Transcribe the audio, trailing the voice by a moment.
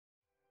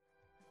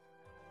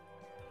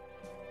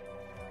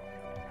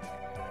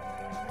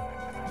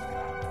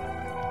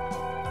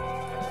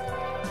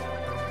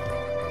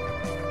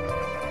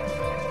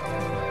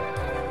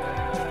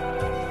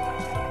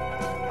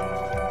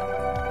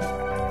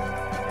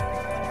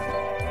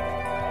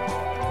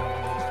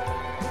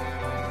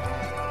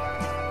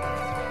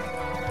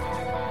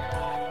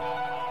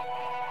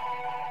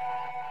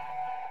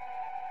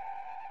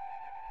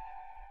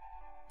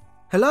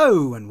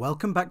Hello and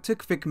welcome back to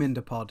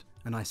Kvikmyndapod,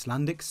 an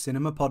Icelandic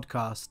cinema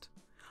podcast.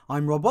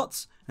 I'm Rob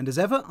Watts, and as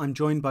ever I'm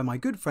joined by my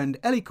good friend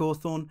Ellie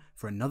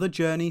for another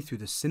journey through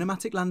the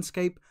cinematic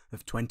landscape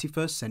of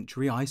 21st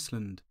century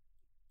Iceland.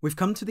 We've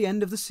come to the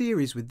end of the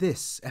series with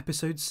this,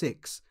 episode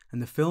 6,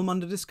 and the film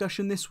under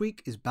discussion this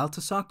week is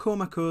Baltasar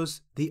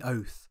Kormákur's The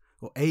Oath,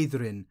 or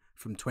Eiðurinn,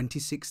 from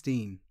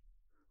 2016.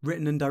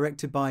 Written and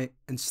directed by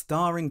and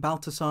starring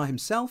Baltasar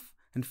himself,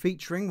 and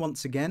featuring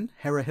once again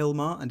Hera,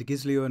 Hilmar and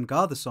Gísli and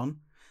Garðarsson,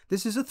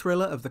 this is a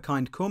thriller of the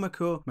kind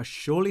Kormákur must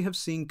surely have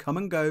seen come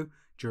and go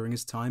during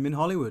his time in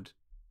Hollywood.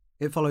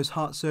 It follows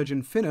heart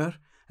surgeon Finnur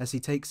as he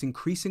takes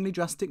increasingly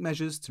drastic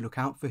measures to look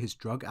out for his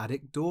drug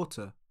addict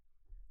daughter.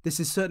 This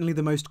is certainly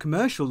the most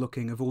commercial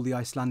looking of all the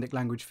Icelandic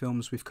language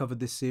films we've covered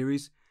this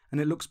series,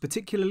 and it looks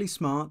particularly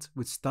smart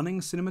with stunning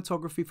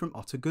cinematography from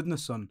Óttar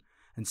Guðnason,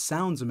 and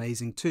sounds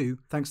amazing too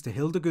thanks to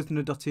Hildur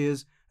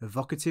Guðnadóttir's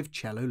evocative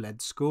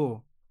cello-led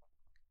score.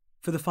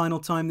 For the final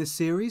time this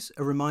series,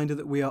 a reminder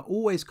that we are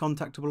always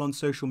contactable on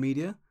social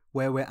media,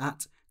 where we're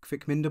at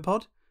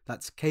Kvikmyndapod,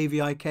 that's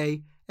KVIKMYNDAPOD,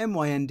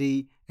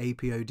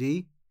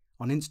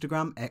 on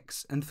Instagram,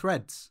 X and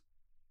Threads,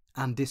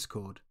 and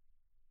Discord.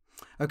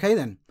 Okay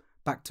then,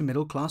 back to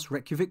middle class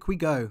Reykjavik we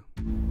go.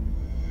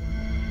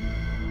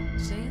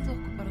 Segðu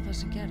okkur bara það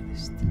sem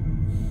gerðist.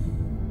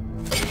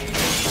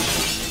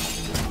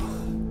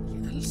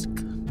 Ég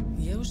elska.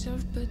 Ég og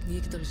sjálfböld, ég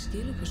get alveg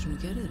skilið hversu hún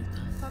gerði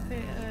þetta. Pabbi,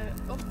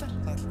 Óttar.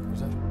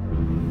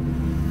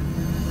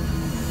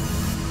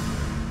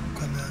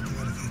 Hvað með þetta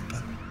verið þitt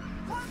barn?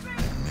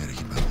 Hún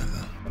ekki barn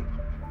það.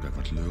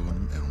 Gagnvart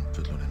lögunum hún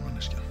fullorðin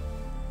manneskja.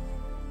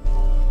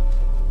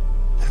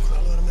 Eitthvað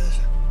alveg með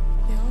þessu?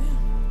 Já,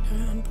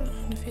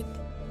 hann fínn.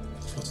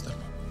 Flott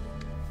stelpa.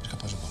 Ég skal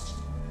passa upp á.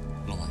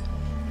 Lofa því.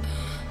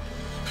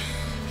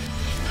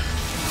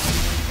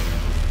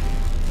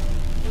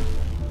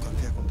 Hvað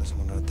fekk hún það sem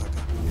hún að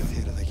taka? Já,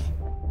 þér það ekki.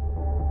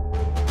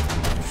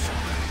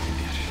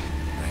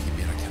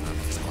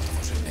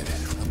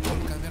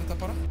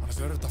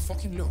 Verður þetta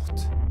fokkin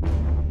ljótt.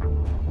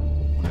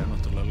 Hún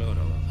náttúrulega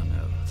lögráða, þannig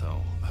að þá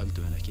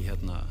höldum við ekki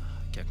hérna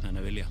gegn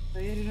henni vilja.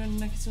 Það í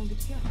rauninni ekkert sem hún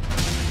getur gert.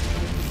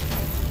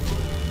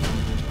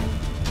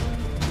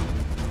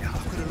 Já,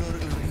 af hverju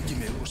lögreglan hringir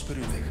mig og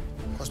spurði þig?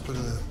 Hvað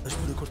spurði þið? Það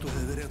spurði hvort þú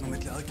hefði verið hérna á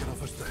milli aðgerða á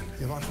föstudaginn.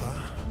 Ég var það.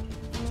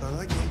 Sagði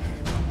það ekki?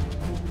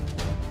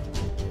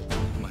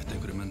 Mætti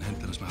einhverju menn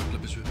hendina sem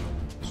haflabissu,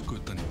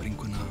 skutt hann í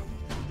bringuna.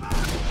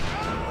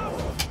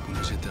 Búin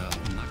að setja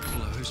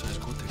nagla hausa í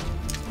skothylki.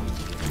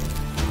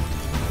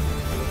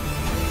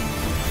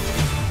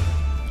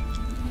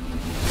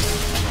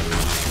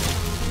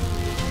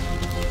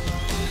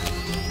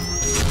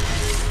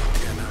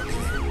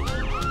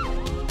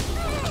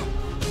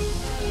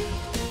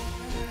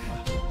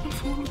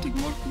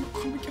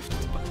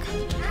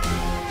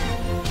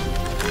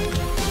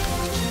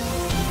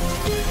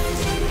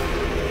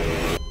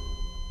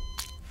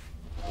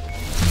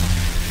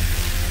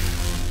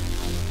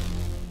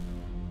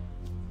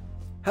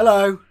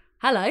 Hello!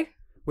 Hello.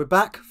 We're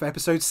back for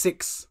episode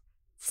 6.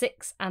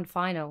 6 and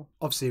final.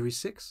 Of series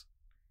 6.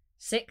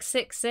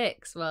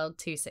 666. Well,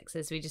 2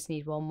 6s. We just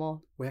need one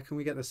more. Where can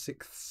we get the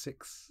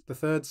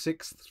third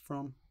sixth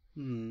from?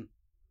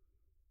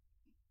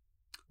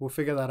 We'll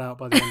figure that out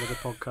by the end of the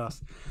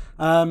podcast.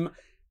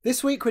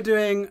 This week we're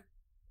doing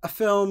a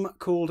film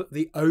called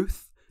The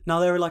Oath. Now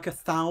there are like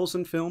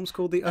 1,000 films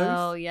called The Oath.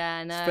 Oh, yeah,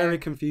 I know. It's very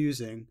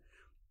confusing.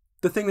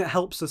 The thing that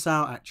helps us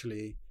out,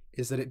 actually,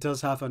 is that it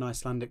does have an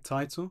Icelandic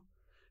title.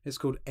 It's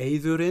called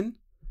Eiðurinn,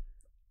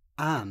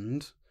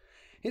 and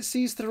it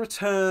sees the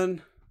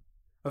return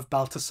of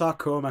Baltasar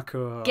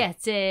Kormákur.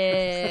 Get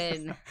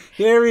in!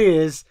 Here he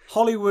is,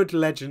 Hollywood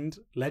legend?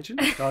 Legend?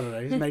 I don't know,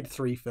 he's made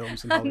 3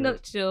 films in Hollywood. I'm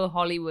not sure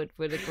Hollywood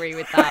would agree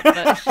with that,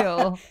 but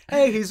sure.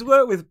 Hey, he's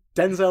worked with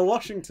Denzel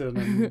Washington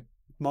and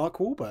Mark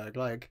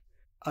Wahlberg.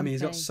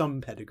 He's got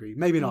some pedigree.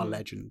 Maybe not a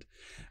legend.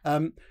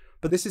 But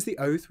this is The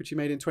Oath, which he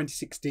made in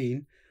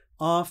 2016,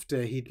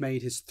 after he'd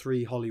made his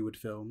 3 Hollywood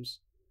films.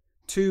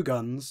 2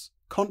 Guns,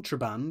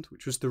 Contraband,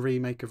 which was the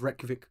remake of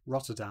Reykjavik,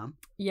 Rotterdam.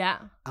 Yeah.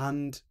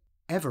 And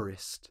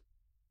Everest.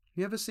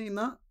 You ever seen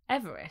that?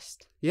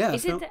 Everest? Yeah.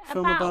 Is it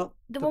about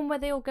the one where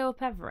they all go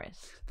up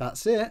Everest?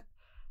 That's it.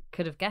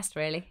 Could have guessed,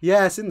 really.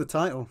 Yeah, it's in the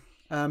title.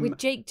 With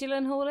Jake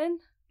Gyllenhaal in?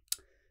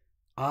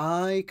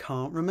 I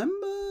can't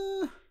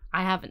remember.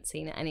 I haven't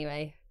seen it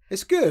anyway.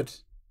 It's good.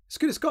 It's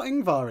good. It's got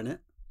Ingvar in it.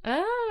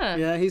 Ah.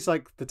 Yeah, he's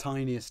like the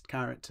tiniest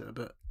character,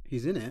 but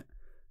he's in it.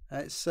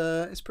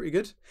 It's pretty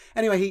good.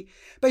 Anyway, he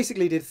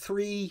basically did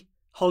 3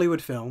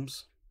 Hollywood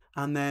films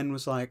and then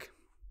was like,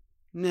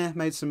 nah,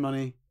 made some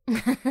money. I'm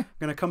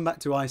going to come back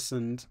to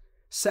Iceland,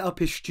 set up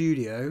his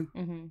studio,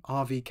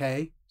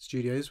 RVK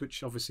Studios,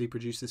 which obviously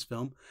produced this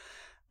film,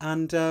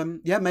 and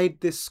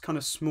made this kind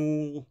of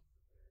small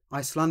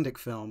Icelandic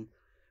film,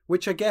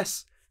 which I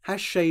guess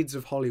has shades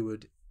of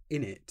Hollywood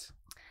in it.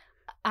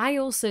 I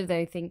also,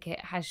 though, think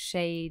it has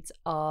shades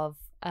of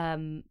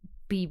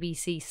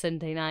BBC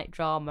Sunday night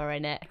drama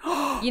in it.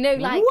 You know,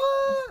 like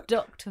What?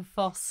 Dr.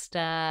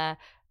 Foster,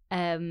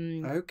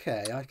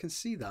 Okay, I can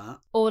see that.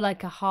 Or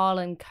like a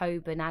Harlan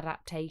Coben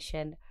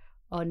adaptation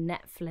on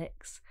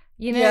Netflix.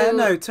 You know, yeah,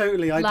 no,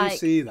 totally. I like do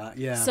see that.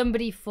 Yeah.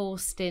 somebody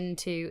forced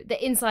into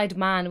The Inside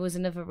Man was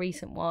another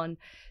recent one.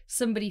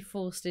 Somebody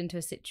forced into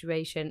a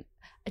situation,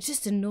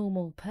 just a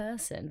normal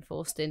person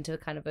forced into a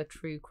kind of a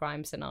true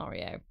crime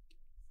scenario.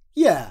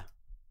 Yeah,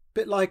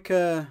 bit like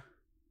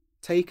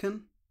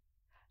Taken.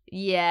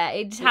 Yeah,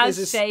 it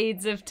has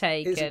shades of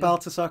Taken. It's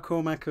Baltasar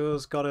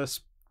Kormákur's got a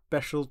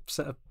special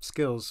set of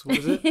skills. What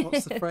is it?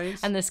 What's the phrase?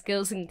 And the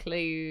skills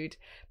include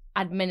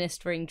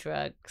administering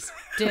drugs,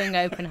 doing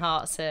open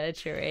heart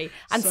surgery,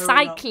 and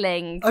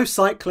cycling.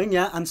 Cycling,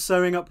 yeah, and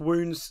sewing up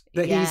wounds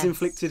that he's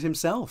inflicted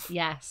himself.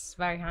 Yes,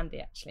 very handy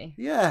actually.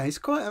 Yeah,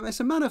 it's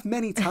a man of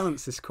many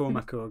talents, this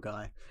Kormákur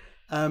guy.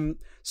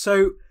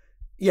 So,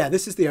 yeah,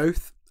 this is The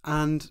Oath,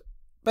 and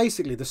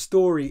basically the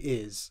story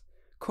is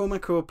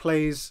Kormákur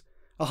plays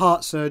a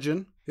heart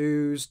surgeon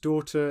whose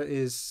daughter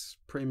is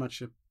pretty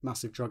much a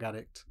massive drug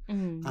addict,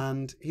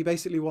 and he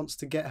basically wants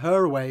to get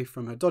her away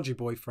from her dodgy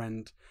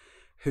boyfriend,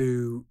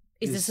 who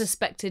is a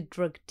suspected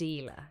drug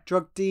dealer.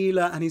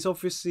 And he's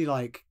obviously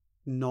like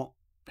not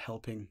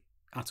helping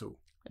at all.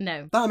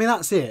 No. I mean,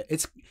 that's it.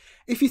 It's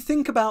if you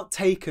think about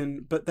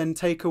Taken, but then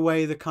take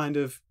away the kind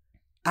of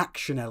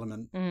action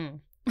element.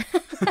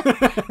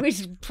 Which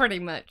is pretty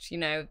much,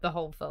 the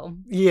whole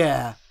film.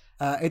 Yeah.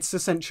 It's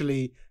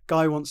essentially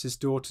guy wants his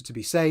daughter to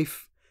be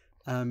safe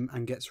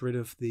and gets rid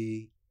of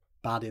the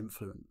bad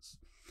influence.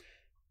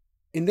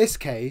 In this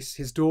case,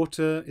 his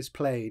daughter is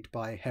played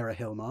by Hera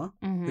Hilmar,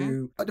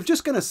 who, I'm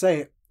just going to say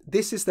it,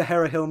 this is the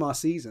Hera Hilmar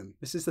season.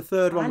 This is the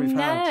third one we've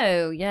had.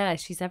 No, yeah,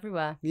 she's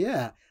everywhere.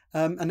 Yeah.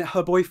 And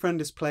her boyfriend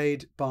is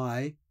played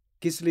by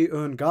Gísli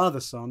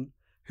Garðarsson,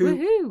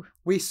 who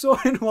we saw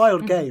in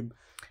Wild Game.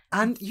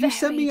 And you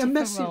sent me a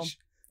message. Role.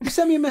 You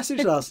sent me a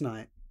message last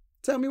night.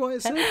 Tell me what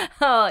it said.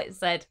 It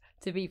said,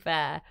 to be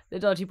fair, the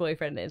dodgy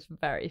boyfriend is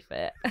very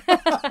fit.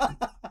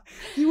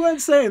 You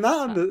weren't saying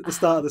that at the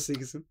start of the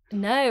season.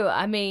 No,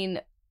 I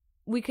mean,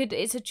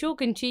 it's a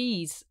chalk and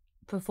cheese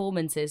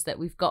performances that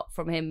we've got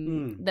from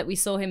him, that we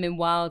saw him in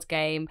Wild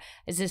Game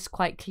as this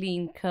quite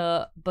clean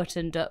cut,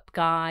 buttoned up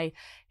guy.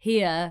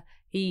 Here,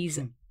 he's,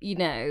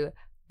 the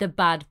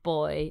bad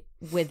boy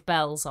with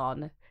bells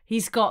on.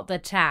 He's got the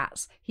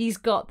tats. He's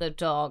got the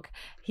dog.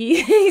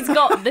 He's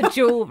got the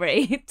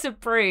jewellery to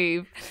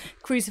prove.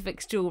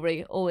 Crucifix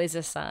jewellery, always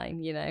a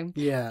sign,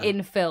 Yeah.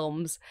 in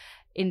films,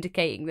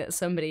 indicating that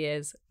somebody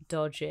is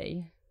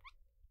dodgy.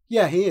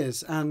 Yeah, he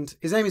is. And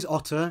his name is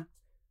Óttar.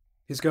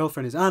 His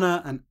girlfriend is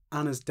Anna, and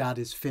Anna's dad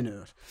is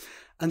Finnur.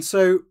 And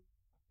so,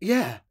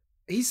 yeah,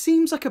 he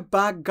seems like a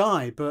bad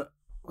guy, but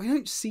we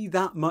don't see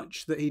that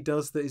much that he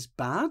does that is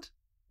bad.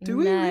 Do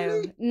we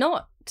really?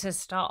 Not to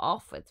start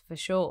off with, for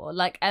sure.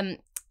 Like,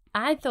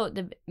 I thought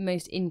the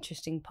most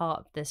interesting part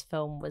of this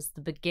film was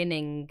the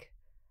beginning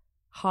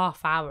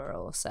half hour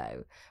or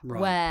so,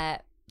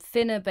 where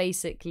Finnur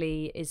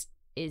basically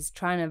is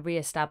trying to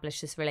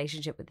reestablish this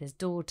relationship with his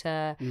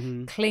daughter,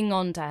 cling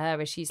on to her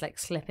as she's like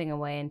slipping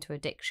away into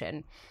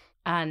addiction.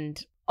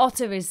 And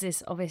Óttar is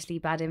this obviously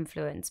bad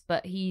influence,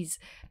 but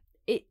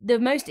the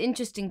most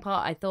interesting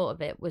part I thought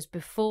of it was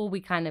before we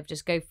kind of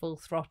just go full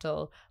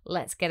throttle,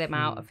 let's get him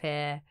out of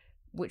here,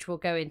 which we'll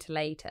go into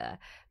later.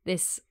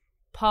 This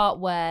part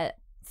where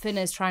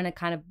Finnur's trying to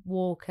kind of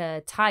walk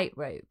a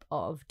tightrope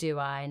of, do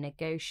I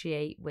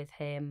negotiate with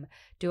him?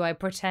 Do I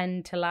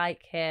pretend to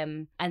like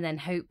him and then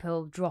hope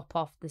he'll drop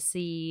off the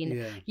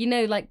scene?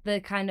 Yeah. Like the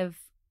kind of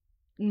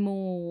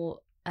more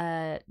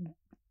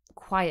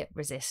quiet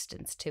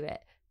resistance to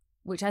it,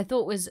 which I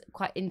thought was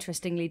quite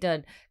interestingly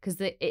done,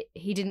 because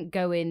he didn't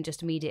go in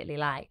just immediately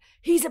like,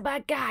 he's a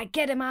bad guy,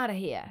 get him out of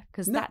here,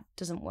 because that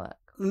doesn't work.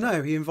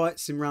 No, he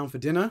invites him round for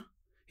dinner.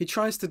 He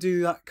tries to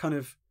do that kind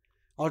of,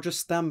 I'll just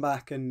stand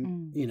back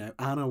and,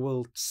 Anna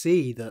will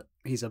see that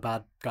he's a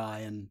bad guy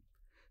and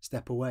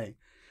step away.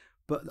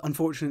 But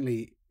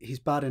unfortunately, he's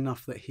bad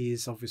enough that he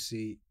is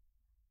obviously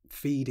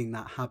feeding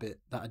that habit,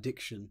 that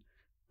addiction.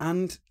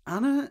 And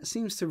Anna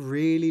seems to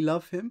really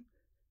love him.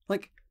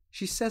 Like,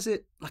 she says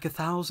it like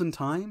 1,000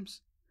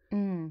 times.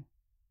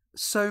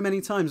 So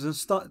many times. And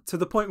to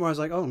the point where I was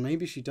like, oh,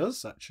 maybe she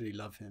does actually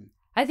love him.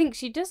 I think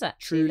she does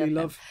actually truly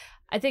love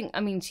him.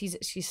 I mean,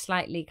 she's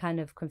slightly kind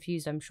of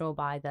confused, I'm sure,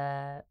 by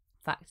the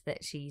fact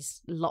that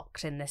she's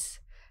locked in this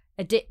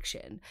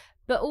addiction.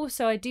 But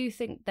also, I do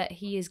think that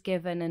he is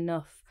given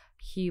enough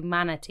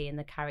humanity in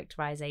the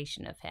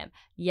characterization of him.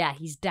 Yeah,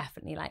 he's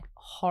definitely like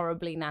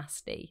horribly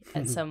nasty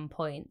at some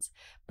points.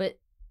 But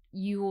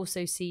you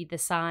also see the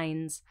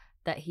signs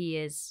that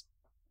he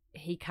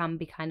can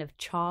be kind of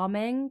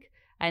charming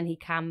and he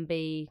can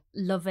be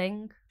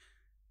loving.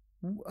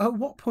 At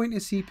what point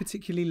is he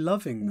particularly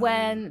loving?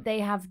 When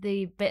they have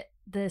the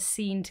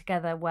scene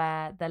together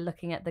where they're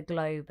looking at the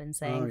globe and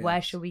saying,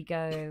 where shall we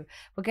go?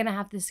 We're going to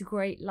have this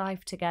great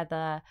life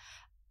together.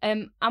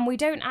 And we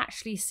don't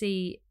actually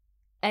see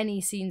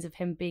any scenes of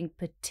him being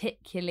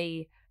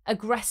particularly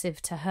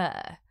aggressive to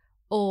her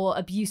or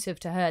abusive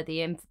to her.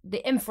 The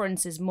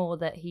inference is more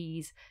that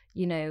he's,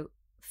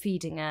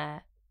 feeding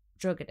her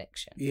drug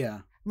addiction. Yeah.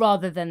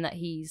 Rather than that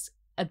he's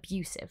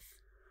abusive.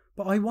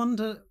 But I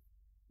wonder,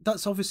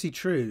 that's obviously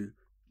true,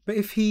 but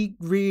if he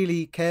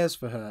really cares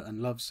for her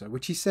and loves her,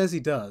 which he says he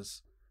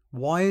does,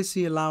 why is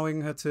he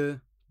allowing her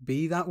to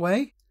be that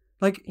way?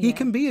 Like, he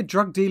can be a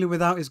drug dealer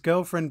without his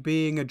girlfriend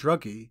being a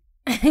druggie.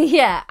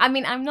 Yeah, I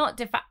mean, I'm not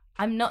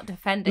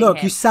defending Look,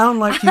 him. you sound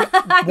like you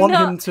want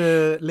him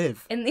to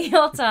live. In the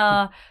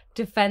Óttar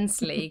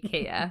defense league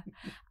here,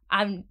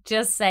 I'm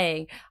just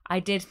saying I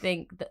did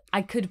think that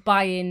I could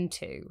buy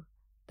into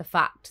the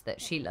fact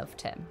that she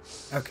loved him.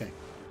 Okay.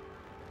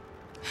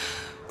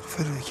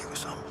 Förum við ekki eitthvað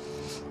saman?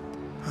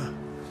 Ha?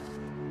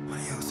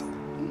 Bara ég og þú?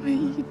 Nei,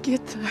 ég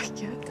get það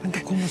ekki.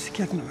 Hvernig komast í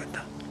gegnum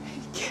þetta?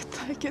 Ég get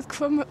það ekki.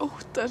 Hvað með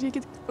Óttar? Ég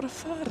get ekki bara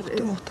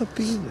farið. Óttar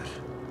bíður.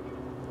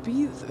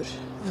 Bíður?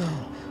 Já.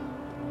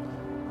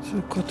 Svo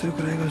gottur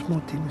ykkur að eiga smá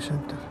tími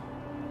sundur.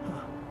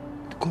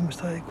 Þú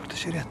komist að því hvort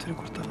það sé rétt fyrir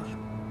hvort annar.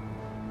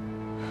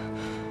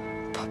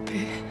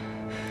 Pabbi.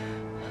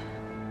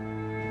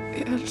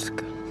 Ég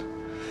elska hann.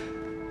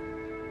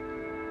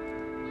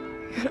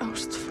 Ég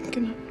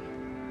ástfangin hann.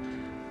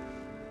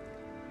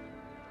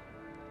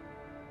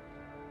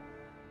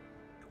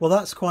 Well,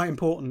 that's quite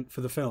important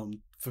for the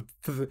film,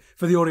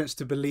 for the audience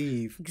to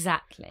believe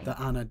Exactly. that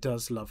Anna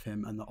does love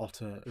him and that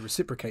Óttar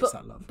reciprocates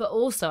that love. But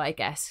also, I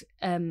guess,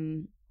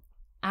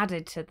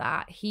 added to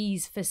that,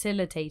 he's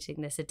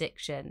facilitating this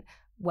addiction,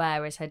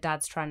 whereas her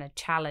dad's trying to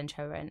challenge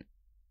her and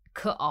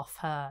cut off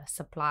her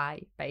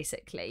supply,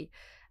 basically.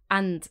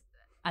 And,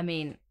 I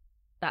mean,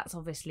 that's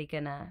obviously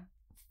going to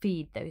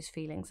feed those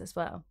feelings as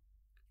well.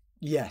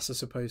 Yes, I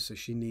suppose so.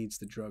 She needs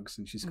the drugs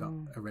and she's got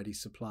a ready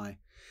supply.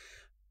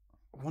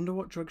 I wonder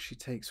what drugs she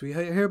takes. We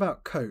hear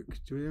about coke.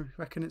 Do we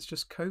reckon it's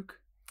just coke?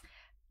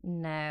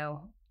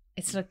 No,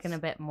 it's looking a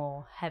bit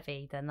more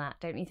heavy than that,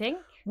 don't you think?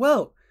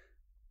 Well,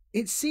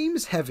 it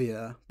seems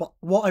heavier, but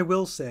what I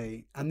will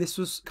say, and this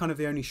was kind of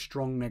the only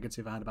strong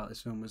negative I had about this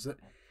film, was that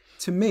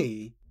to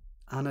me,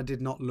 Anna did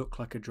not look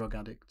like a drug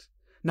addict.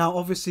 Now,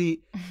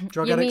 obviously,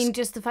 drug addicts... You mean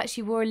just the fact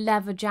she wore a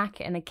leather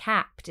jacket and a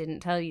cap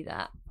didn't tell you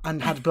that?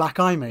 And had black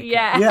eye makeup.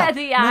 Yeah,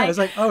 the eye. No, it's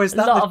like, oh, is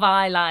that a lot of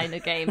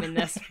eyeliner game in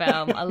this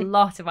film. A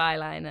lot of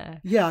eyeliner.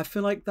 Yeah, I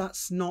feel like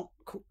it's not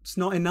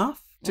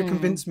enough to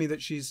convince me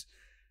that she's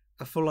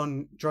a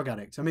full-on drug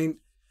addict. I mean,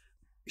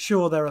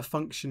 sure, there are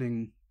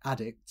functioning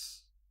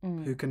addicts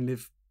who can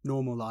live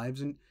normal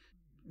lives, and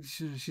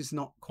she's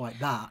not quite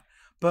that.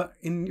 But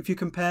if you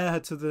compare her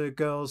to the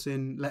girls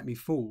in Let Me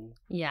Fall,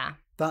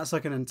 that's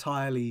like an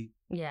entirely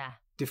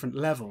different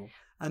level.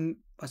 And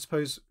I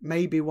suppose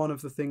maybe one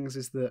of the things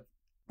is that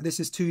this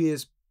is 2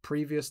 years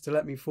previous to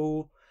Let Me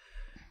Fall.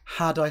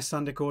 Had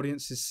Icelandic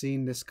audiences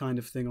seen this kind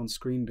of thing on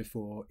screen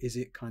before? Is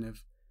it kind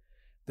of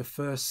the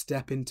first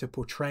step into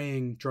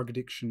portraying drug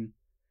addiction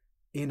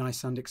in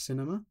Icelandic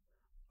cinema?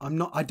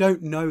 I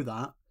don't know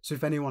that. So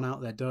if anyone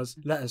out there does,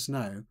 let us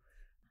know.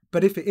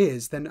 But if it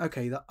is, then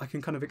okay, that I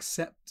can kind of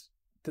accept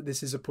that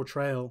this is a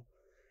portrayal,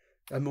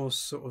 a more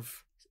sort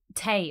of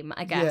tame,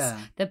 I guess. Yeah.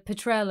 The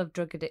portrayal of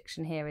drug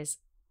addiction here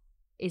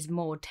is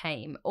more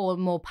tame or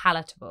more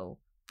palatable.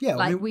 Yeah,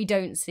 like we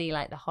don't see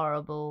like the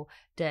horrible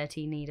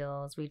dirty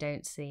needles. We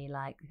don't see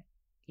like,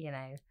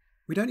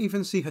 we don't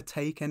even see her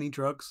take any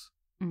drugs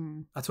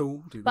at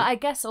all, do we? But I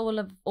guess all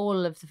of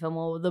the film,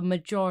 or the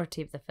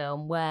majority of the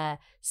film, we're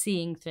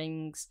seeing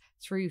things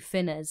through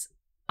Finnur's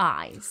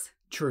eyes.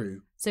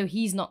 True. So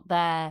he's not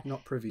there.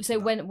 Not privy to So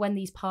that. when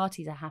these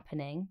parties are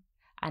happening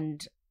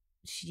and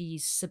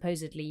she's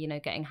supposedly,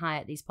 getting high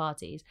at these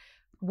parties,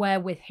 we're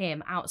with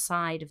him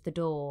outside of the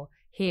door,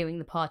 hearing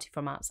the party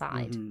from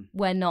outside.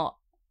 We're not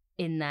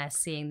in there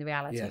seeing the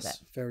reality of it.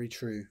 Yes, very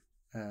true.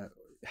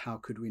 How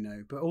could we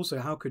know? But also,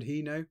 how could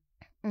he know?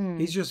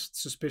 He's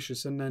just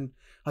suspicious, and then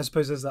I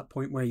suppose there's that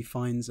point where he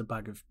finds a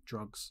bag of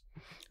drugs.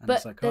 And But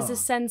it's like, there's a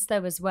sense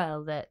though as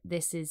well that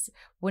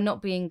we're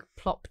not being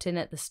plopped in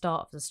at the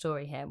start of the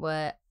story here.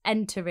 We're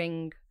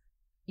entering,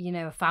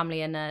 a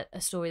family and a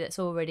story that's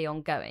already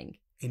ongoing.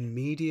 In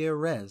media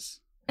res.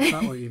 Is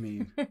that what you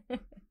mean?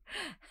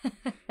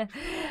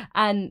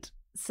 And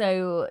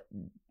so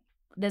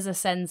there's a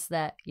sense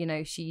that,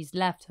 she's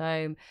left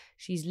home,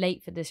 she's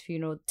late for this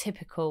funeral,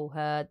 typical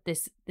her.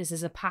 This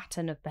is a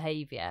pattern of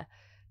behaviour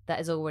that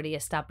is already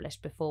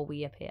established before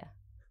we appear.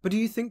 But do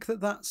you think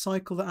that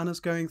cycle that Anna's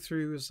going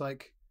through is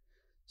like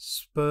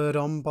spurred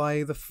on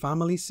by the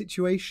family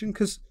situation?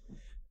 Because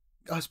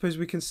I suppose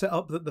we can set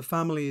up that the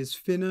family is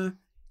Finnur,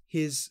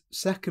 his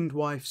second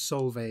wife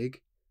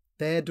Solveig,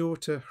 their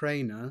daughter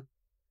Hreina,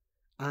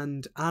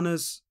 and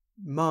Anna's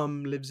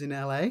mum lives in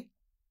LA.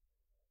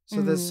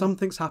 So there's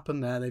something's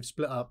happened there. They've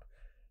split up,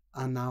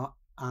 and now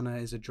Anna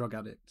is a drug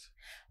addict.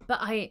 But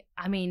I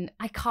mean,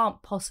 I can't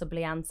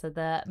possibly answer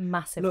the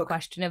massive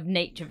question of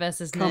nature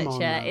versus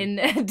nurture in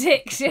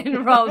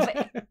addiction, Rob,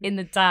 in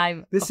the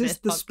time. This is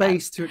the podcast.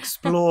 Space to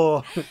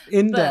explore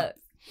in depth.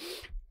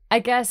 I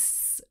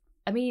guess,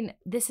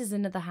 this is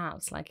another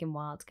house like in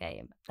Wild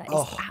Game that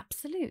is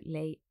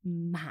absolutely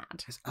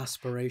mad. It's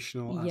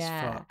aspirational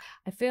as fuck.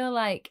 I feel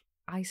like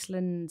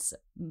Iceland's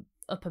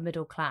upper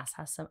middle class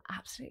has some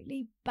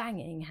absolutely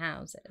banging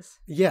houses.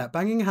 Yeah,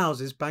 banging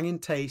houses, banging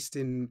taste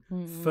in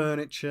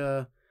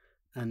furniture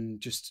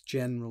and just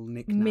general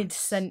knickknacks.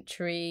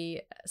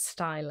 Mid-century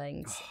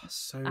stylings. Oh,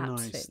 so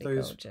absolutely nice.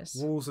 Those gorgeous.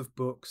 walls of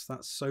books,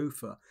 that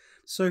sofa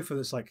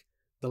that's like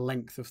the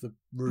length of the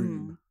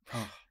room.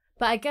 Oh.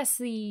 But I guess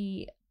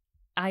the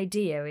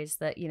idea is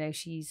that, you know,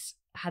 she's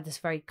had this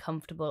very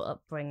comfortable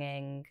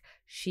upbringing.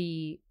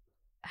 She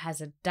has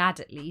a dad,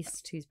 at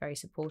least, who's very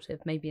supportive,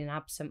 maybe an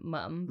absent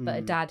mum, but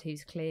a dad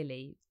who's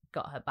clearly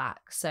got her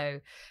back.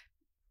 So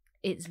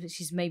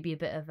she's maybe a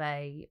bit of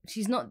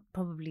she's not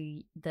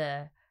probably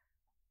the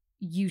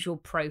usual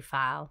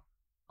profile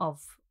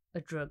of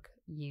a drug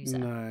user.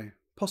 No,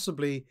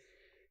 possibly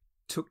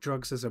took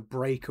drugs as a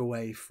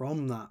breakaway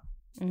from that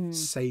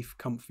safe,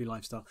 comfy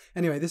lifestyle.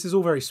 Anyway, this is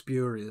all very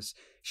spurious.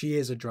 She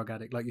is a drug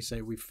addict, like you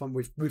say. We've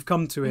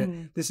come to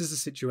it. This is the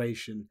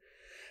situation.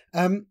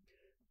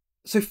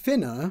 So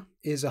Finnur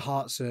is a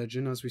heart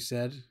surgeon, as we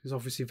said. He's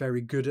obviously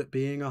very good at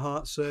being a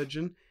heart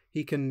surgeon.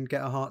 He can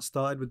get a heart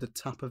started with the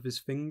tap of his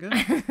finger.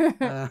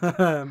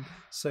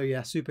 So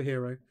yeah,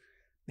 superhero.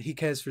 He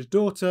cares for his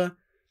daughter,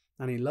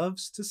 and he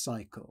loves to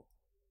cycle.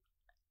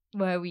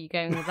 Where were you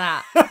going with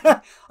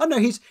that? I know,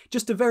 he's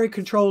just a very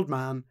controlled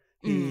man.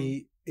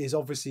 He is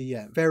obviously,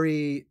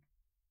 very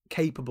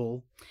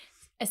capable.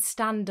 A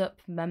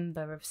stand-up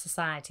member of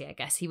society, I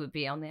guess he would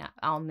be on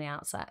the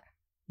outset.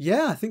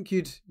 Yeah, I think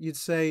you'd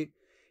say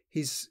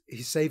he's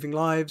saving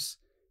lives.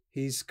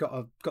 He's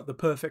got the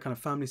perfect kind of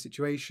family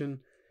situation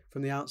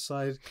from the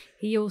outside.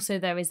 He also,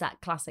 there is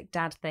that classic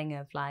dad thing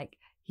of like,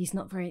 he's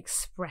not very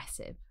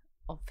expressive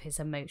of his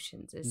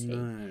emotions, is he?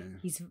 No.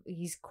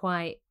 He's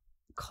quite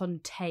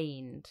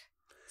contained.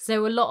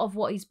 So a lot of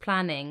what he's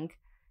planning,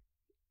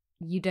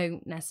 you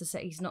don't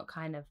necessarily, he's not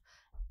kind of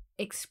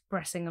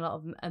expressing a lot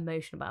of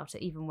emotion about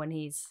it, even when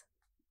he's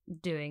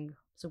doing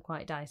some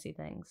quite dicey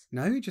things.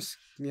 No, he just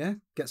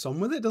gets on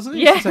with it, doesn't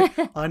he? Yeah. So,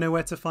 I know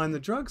where to find the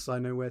drugs, I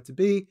know where to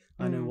be,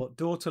 I know what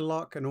door to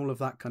lock, and all of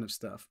that kind of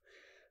stuff.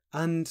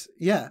 And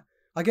yeah,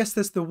 I guess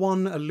there's the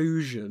one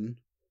illusion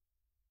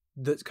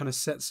that kind of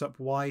sets up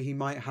why he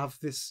might have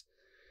this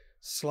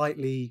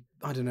slightly,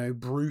 I don't know,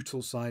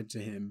 brutal side to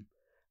him,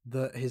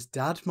 that his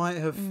dad might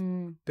have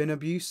been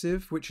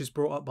abusive, which is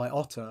brought up by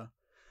Óttar.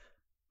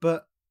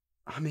 But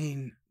I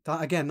mean,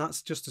 that again,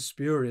 that's just as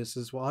spurious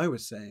as what I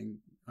was saying,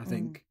 I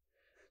think.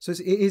 So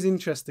it is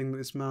interesting that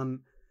this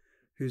man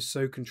who's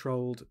so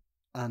controlled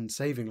and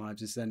saving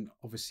lives is then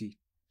obviously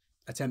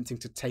attempting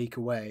to take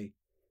away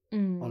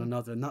on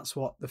another. And that's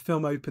what the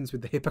film opens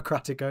with, the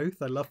Hippocratic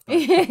Oath. I love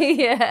that.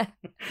 Yeah.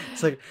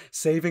 It's like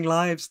saving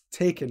lives,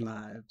 taking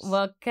lives.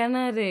 What can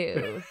I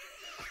do?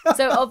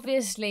 So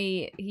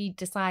obviously he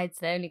decides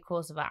the only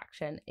course of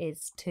action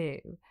is to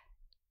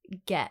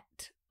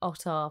get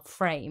Óttar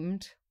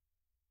framed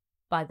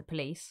by the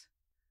police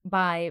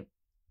by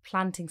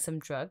planting some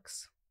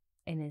drugs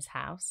in his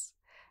house.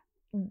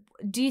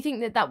 Do you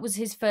think that was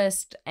his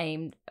first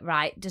aim?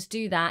 Right, just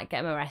do that,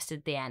 get him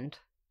arrested, the end.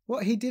 Well,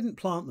 he didn't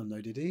plant them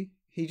though, did he?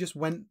 He just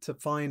went to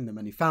find them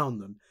and he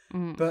found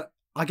them. But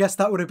I guess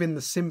that would have been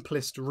the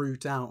simplest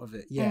route out of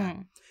it. Yeah.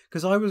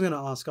 Because I was going to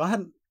ask, I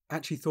hadn't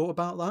actually thought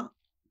about that.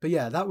 But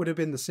yeah, that would have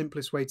been the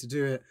simplest way to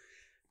do it.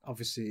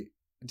 Obviously,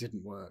 it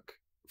didn't work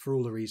for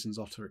all the reasons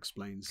Óttar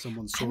explains.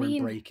 Someone saw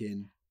him break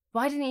in.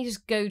 Why didn't he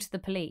just go to the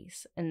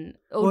police do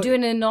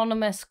an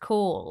anonymous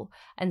call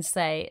and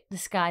say,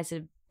 this guy's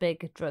a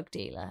big drug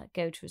dealer,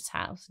 go to his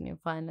house and you'll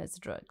find loads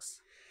of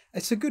drugs?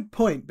 It's a good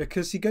point,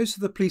 because he goes to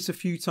the police a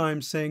few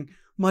times saying,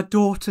 my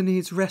daughter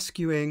needs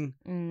rescuing.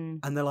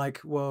 And they're like,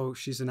 well,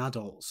 she's an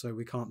adult, so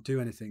we can't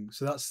do anything.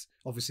 So that's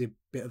obviously a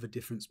bit of a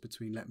difference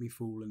between Let Me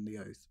Fall and The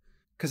Oath.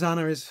 Because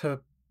Anna is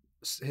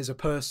a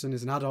person,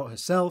 is an adult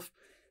herself.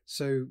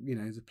 So, you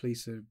know, the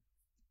police are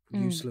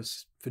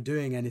useless for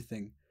doing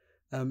anything.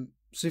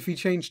 So if he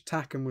changed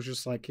tack and was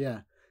just like,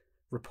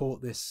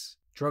 report this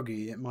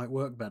druggie, it might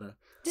work better.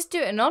 Just do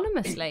it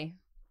anonymously.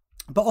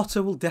 But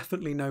Óttar will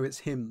definitely know it's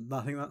him.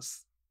 I think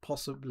that's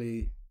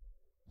possibly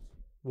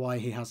why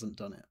he hasn't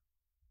done it.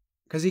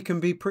 Because he can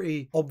be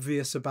pretty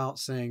obvious about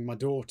saying my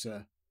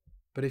daughter,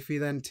 but if he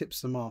then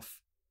tips them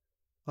off,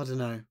 I don't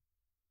know.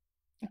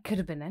 It could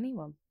have been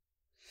anyone.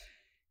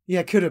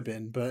 Yeah, it could have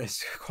been, but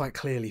it's quite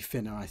clearly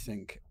Finnur, I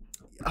think.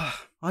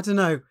 I don't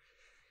know.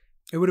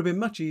 It would have been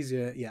much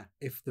easier,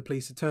 if the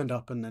police had turned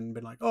up and then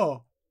been like,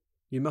 oh,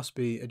 you must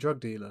be a drug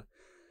dealer.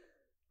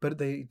 But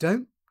they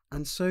don't.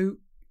 And so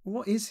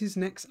what is his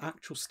next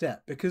actual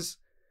step? Because,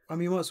 I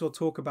mean, we might as well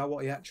talk about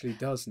what he actually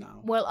does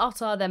now. Well,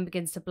 Óttar then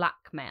begins to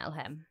blackmail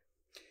him.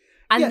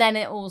 And then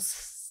it all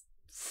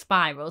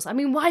spirals. I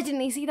mean, why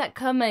didn't he see that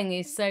coming?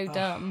 He's so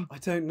dumb. I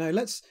don't know.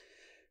 Let's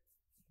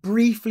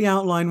briefly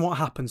outline what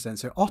happens then.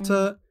 So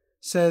Óttar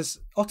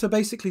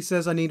basically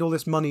says, I need all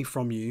this money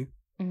from you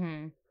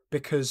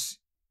because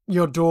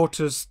your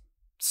daughter's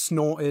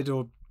snorted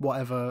or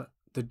whatever.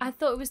 I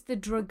thought it was the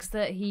drugs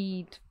that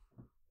he'd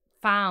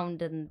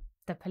found and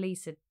the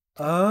police had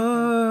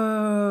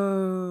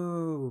Oh.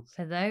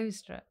 For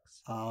those drugs.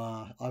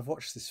 I've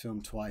watched this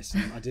film twice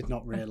and I did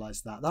not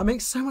realise that. That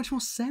makes so much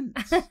more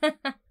sense.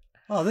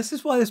 Oh, this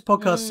is why this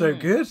podcast's so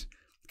good.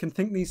 You can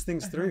think these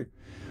things through.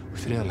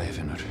 Þriðja lagi,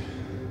 Finnur.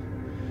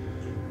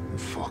 Þú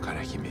fokkar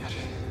ekki mér.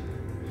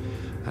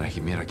 Það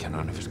ekki mér að kenna,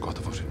 hann fyrst gott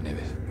að fá sér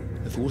nefið.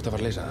 Þú ert að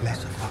fara að leysa það.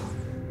 Leysa hvað?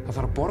 Það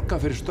þarf að borga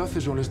fyrir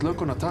stöffið sem hún leist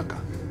löggun að taka.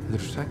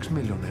 Þetta 6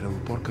 milljónir ef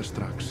þú borgar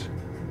strax.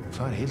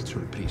 Það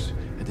heildsölu prís.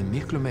 Þetta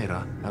miklu meira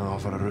en þú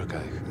að fara að rukka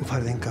þig. Þú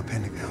færð enga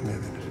peninga á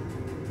mér, Finnur.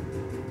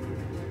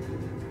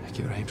 Ekki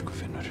vera heimsku,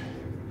 Finnur.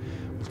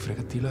 Þú vilt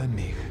frekar dílaði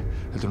mig.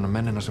 Heldur hún að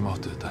mennina sem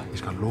áttu þetta.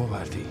 Ég skal lofa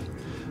þér því.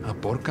 Það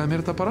borgaði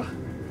mér þetta bara.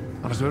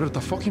 Annars verður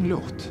þetta fokkin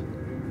ljótt.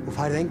 Þú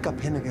færð enga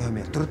peninga á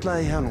mér.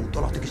 Drullaði hérna út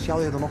og láttu ekki sjá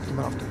þig þetta nokkuð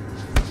mér aftur.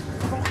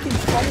 Fokkin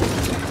spáð!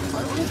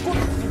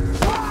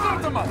 Hvað er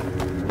þetta, maður?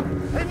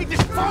 Helvíti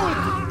spáð!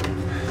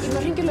 Ég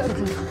var hringið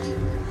lögregluna.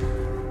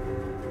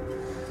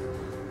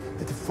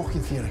 Þetta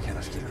fokkin þér að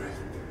kenna, skilur við.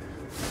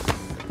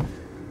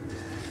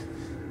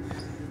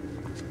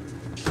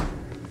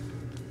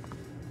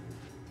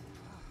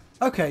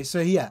 Okay, so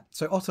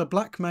Otter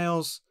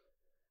blackmails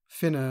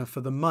Finnur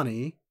for the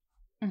money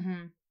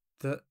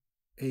that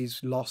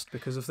he's lost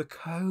because of the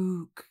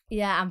coke.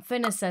 Yeah, and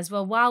Finnur says,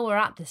 well, while we're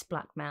at this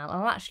blackmail,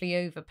 I'll actually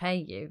overpay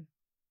you.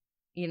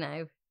 You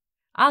know,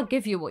 I'll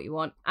give you what you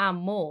want and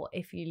more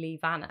if you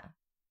leave Anna.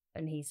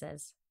 And he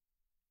says,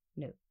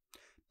 no.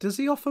 Does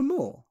he offer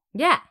more?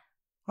 Yeah.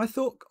 I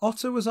thought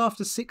Otter was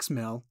after 6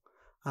 mil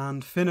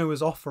and Finnur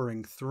was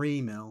offering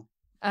 3 mil.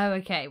 Oh,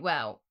 okay.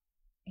 Well,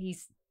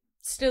 he's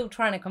still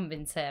trying to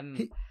convince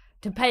him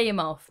to pay him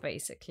off,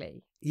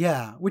 basically.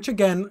 Yeah, which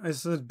again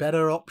is a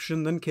better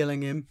option than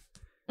killing him.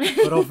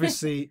 But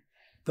obviously,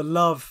 the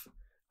love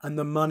and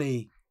the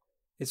money,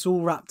 it's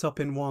all wrapped up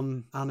in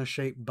one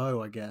Anna-shaped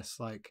bow, I guess.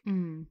 Like,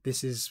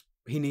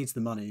 he needs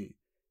the money.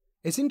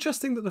 It's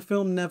interesting that the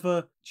film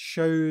never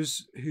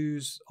shows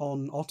who's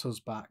on Otter's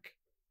back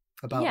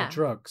about the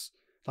drugs.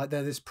 Like,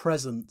 they're this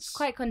presence. It's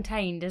quite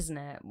contained, isn't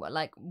it?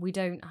 Like, we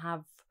don't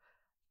have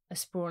a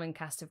sprawling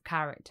cast of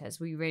characters.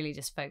 We really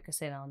just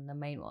focus in on the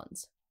main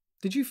ones.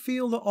 Did you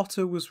feel that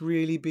Otter was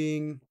really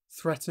being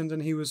threatened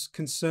and he was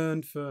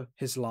concerned for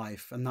his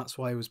life and that's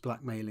why he was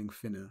blackmailing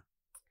Finnur?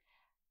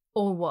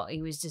 Or what,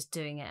 he was just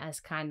doing it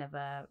as kind of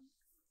a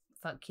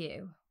fuck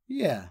you?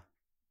 Yeah.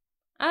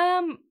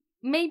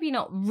 Maybe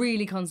not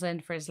really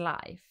concerned for his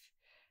life.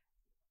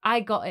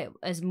 I got it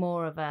as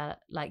more of a,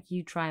 like,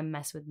 you try and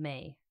mess with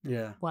me.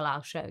 Yeah. Well,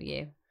 I'll show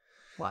you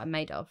what I'm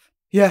made of.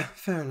 Yeah,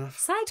 fair enough.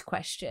 Side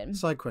question.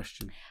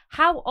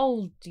 How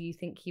old do you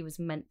think he was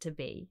meant to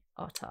be,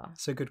 Otter?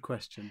 That's a good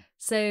question.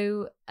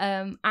 So,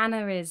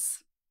 Anna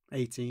is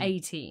 18.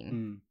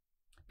 18.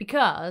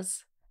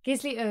 Because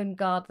Gísli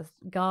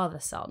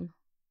Garðarsson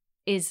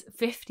is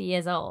 50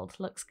 years old.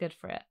 Looks good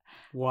for it.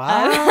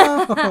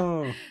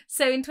 Wow.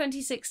 So in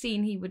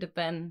 2016, he would have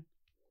been...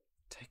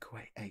 Take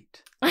away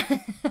 8.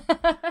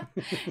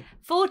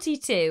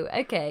 42.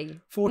 Okay.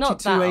 42, not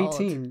that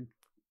 18. Old.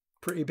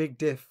 Pretty big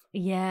diff.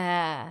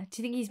 Yeah.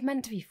 Do you think he's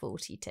meant to be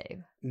 42?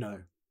 No.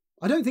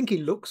 I don't think he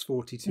looks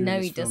 42 No, in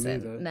this he film doesn't.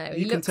 either. No, you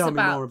he can looks tell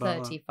me more about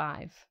about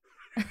 35.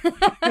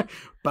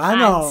 Bang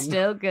and on.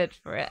 Still good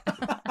for it.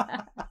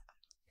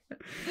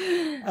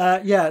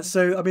 Yeah,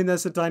 so, I mean,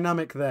 there's a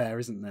dynamic there,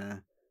 isn't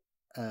there?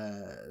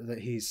 That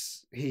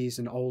he's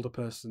an older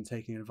person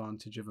taking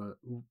advantage of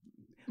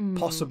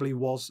possibly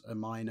was a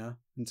minor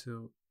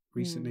until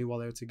recently while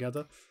they were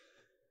together.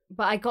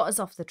 But I got us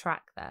off the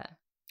track there.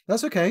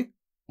 That's okay.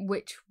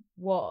 Which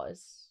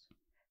was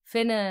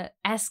Finnur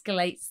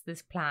escalates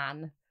this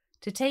plan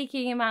to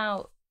taking him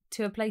out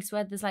to a place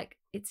where there's like,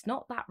 it's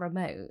not that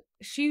remote,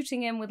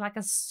 shooting him with like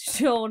a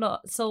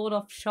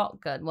sawed-off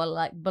shotgun, well,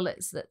 like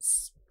bullets that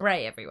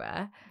spray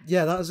everywhere.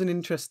 Yeah, that was an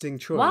interesting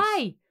choice.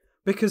 Why?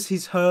 Because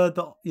he's heard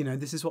that, you know,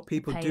 this is what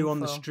people do on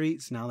the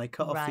streets now. They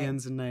cut off the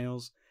ends and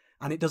nails.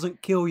 And it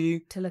doesn't kill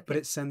you, but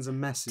it sends a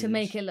message. To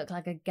make it look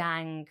like a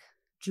gang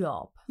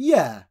job.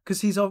 Yeah,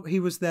 because he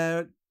was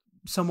there.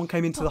 Someone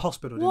came into the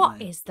hospital, didn't What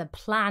they? is the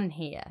plan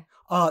here?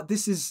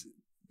 This is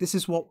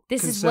what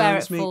This concerns is where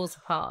it me. falls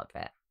apart a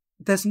bit.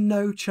 There's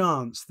no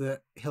chance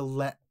that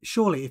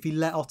surely if he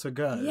let Otter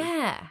go,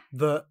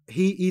 that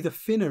either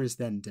Finnur is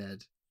then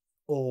dead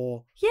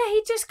or... Yeah,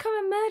 he'd just come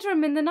and murder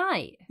him in the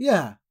night.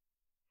 Yeah.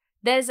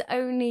 There's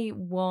only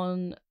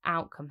one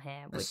outcome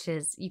here, which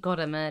is you got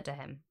to murder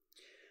him.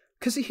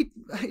 Because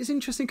it's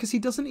interesting because he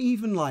doesn't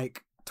even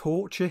like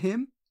torture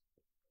him.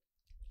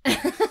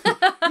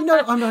 You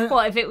know,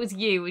 what if it was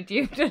you? Would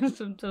you have done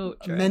some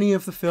torture? Many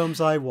of the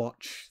films I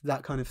watch,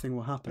 that kind of thing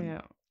will happen.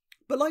 Yeah.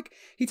 But like,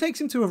 he takes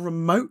him to a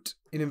remote,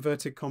 in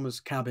inverted commas,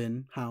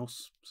 cabin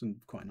house, some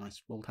quite a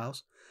nice old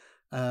house,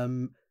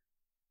 and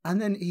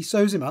then he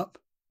sews him up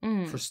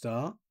for a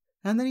start,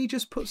 and then he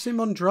just puts him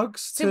on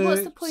drugs to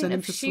what's the point send him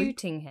of to sleep.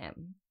 shooting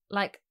him?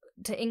 Like,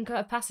 to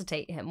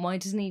incapacitate him? Why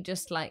doesn't he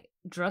just like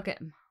drug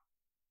him?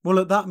 Well,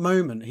 at that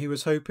moment, he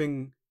was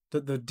hoping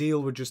that the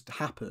deal would just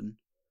happen,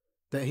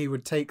 that he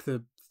would take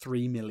the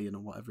 3 million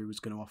or whatever he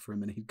was going to offer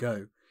him and he'd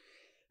go.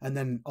 And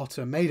then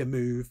Otter made a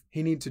move.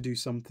 He needed to do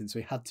something, so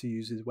he had to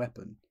use his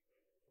weapon.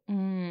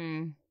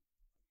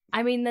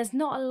 I mean, there's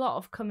not a lot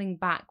of coming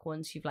back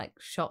once you've like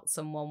shot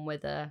someone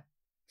with a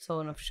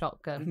sawn-off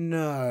shotgun.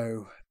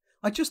 No.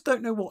 I just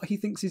don't know what he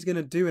thinks he's going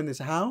to do in this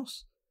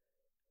house.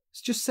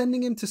 It's just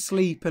sending him to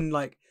sleep and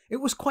like,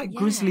 it was quite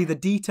grisly, the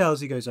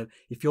details he goes on.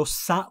 If you're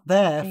sat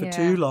there for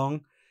too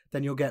long,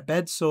 then you'll get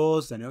bed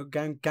sores, then it'll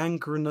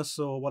gangrenous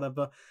or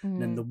whatever,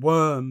 and then the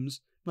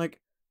worms.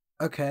 Like,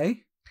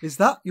 okay, is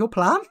that your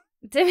plan?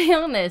 To be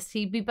honest,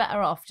 he'd be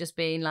better off just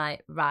being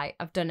like, right,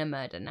 I've done a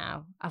murder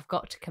now. I've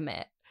got to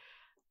commit.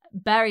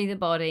 Bury the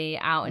body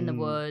out in the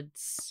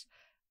woods.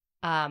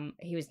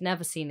 He was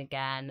never seen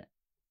again.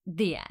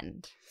 The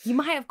end. He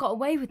might have got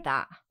away with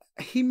that.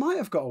 He might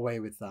have got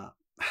away with that.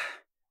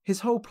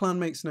 His whole plan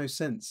makes no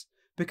sense.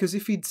 Because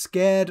if he'd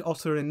scared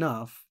Otter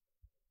enough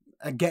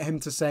and get him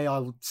to say,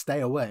 I'll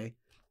stay away,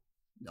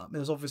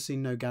 there's obviously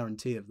no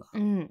guarantee of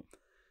that.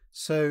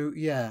 So,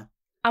 yeah.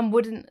 And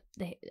wouldn't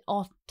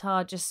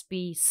Otter just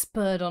be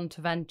spurred on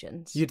to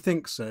vengeance? You'd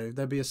think so.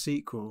 There'd be a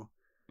sequel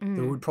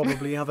that would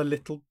probably have a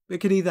little... It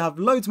could either have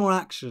loads more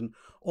action,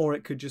 or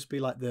it could just be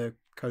like the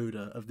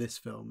coda of this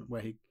film,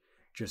 where he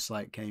just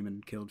like came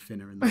and killed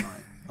Finnur in the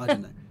night. I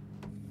don't know.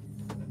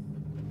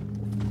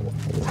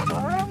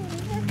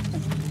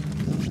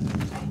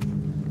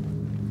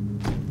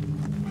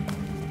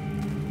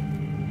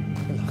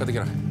 Hvað er að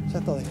gera?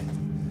 Sett á þig.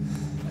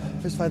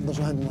 Fyrst fæturnar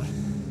svo hendurnar.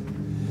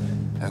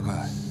 Eða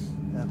hvað?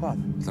 Eða hvað?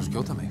 Ætlarðu að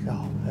skjóta mig? Já,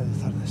 ef þið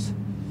þarf þess.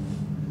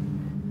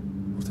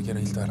 Þú ert að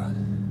gera illt verra.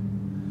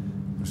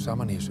 Við erum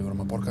saman í þessu, við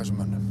erum að borga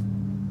þessum mönnum.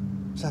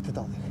 Sett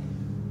þetta á þig.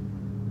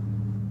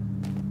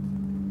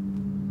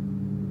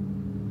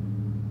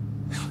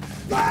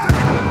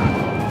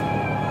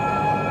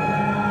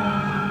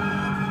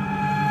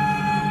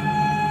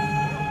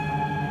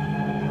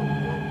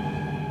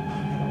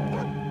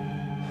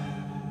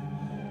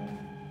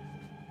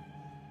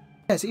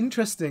 It's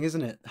interesting,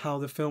 isn't it? How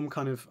the film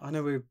kind of, I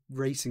know we're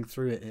racing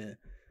through it here,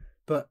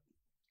 but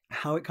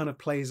how it kind of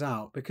plays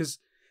out. Because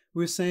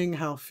we were saying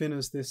how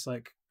Finnur's this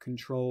like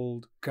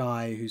controlled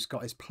guy who's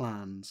got his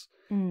plans.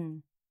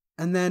 And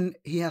then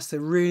he has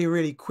to really,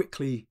 really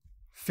quickly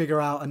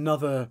figure out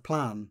another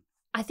plan.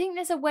 I think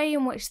there's a way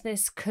in which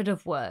this could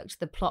have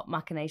worked. The plot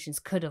machinations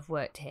could have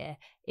worked here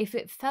if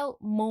it felt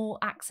more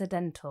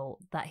accidental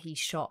that he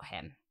shot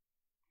him.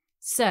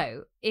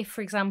 So, if,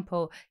 for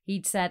example,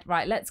 he'd said,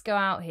 right, let's go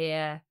out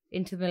here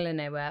into the middle of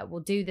nowhere,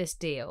 we'll do this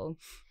deal.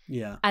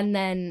 Yeah. And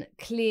then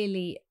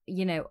clearly,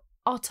 you know,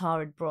 Otar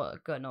had brought a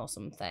gun or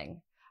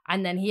something.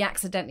 And then he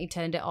accidentally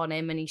turned it on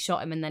him and he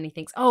shot him and then he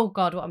thinks, oh,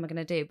 God, what am I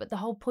going to do? But the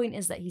whole point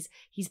is that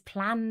he's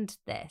planned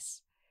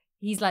this.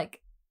 He's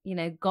like, you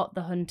know, got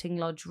the hunting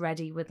lodge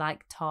ready with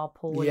like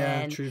tarpaulin.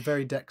 Yeah, true.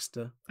 Very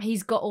Dexter.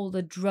 He's got all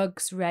the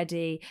drugs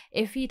ready.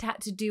 If he'd had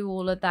to do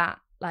all of that,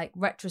 like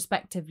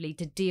retrospectively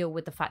to deal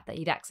with the fact that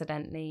he'd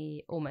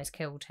accidentally almost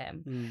killed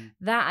him,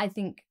 that I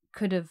think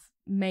could have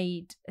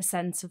made a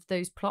sense of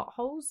those plot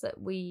holes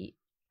that we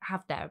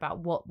have there about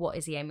what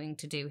is he aiming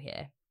to do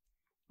here,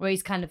 where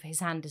he's kind of, his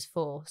hand is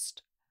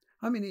forced.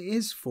 I mean, it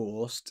is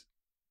forced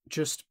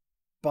just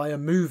by a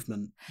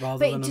movement rather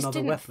but than it just another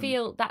didn't weapon.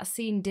 feel, that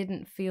scene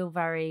didn't feel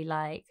very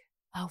like,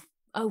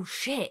 oh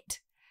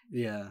shit.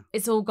 Yeah.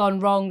 It's all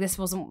gone wrong. This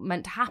wasn't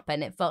meant to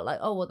happen. It felt like,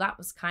 oh, well, that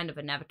was kind of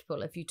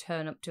inevitable if you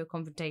turn up to a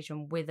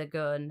confrontation with a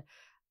gun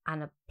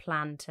and a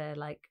plan to,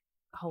 like,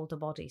 hold a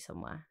body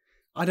somewhere.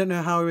 I don't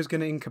know how he was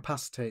going to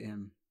incapacitate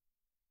him.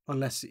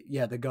 Unless,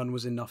 yeah, the gun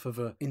was enough of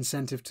an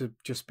incentive to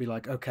just be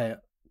like, okay,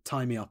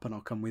 tie me up and I'll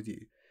come with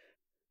you.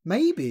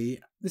 Maybe,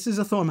 this is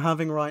a thought I'm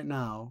having right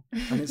now,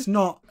 and it's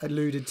not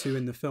alluded to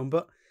in the film,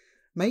 but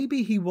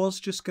maybe he was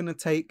just going to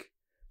take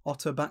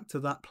Otter back to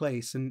that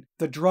place, and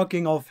the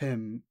drugging of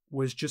him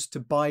was just to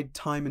bide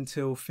time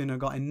until Finnur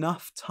got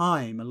enough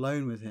time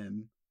alone with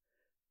him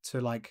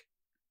to like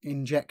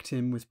inject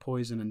him with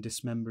poison and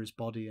dismember his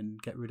body and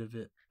get rid of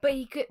it. But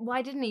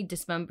why didn't he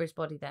dismember his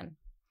body then?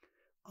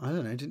 I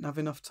don't know, didn't have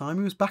enough time.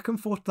 He was back and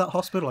forth to that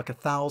hospital like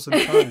 1,000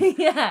 times.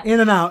 Yeah. In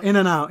and out, in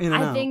and out, in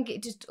and out. I think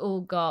it just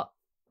all got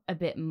a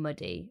bit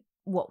muddy,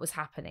 what was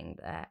happening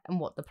there and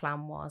what the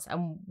plan was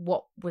and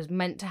what was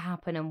meant to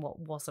happen and what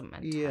wasn't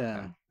meant to happen.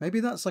 Yeah, maybe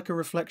that's like a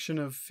reflection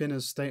of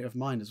Finnur's state of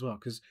mind as well,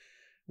 because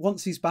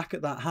once he's back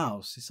at that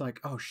house, it's like,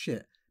 oh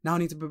shit, now I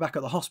need to be back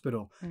at the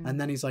hospital. And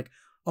then he's like,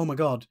 oh my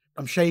God,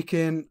 I'm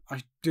shaking,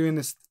 I'm doing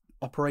this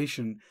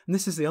operation. And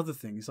this is the other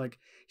thing. He's like,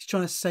 he's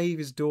trying to save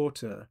his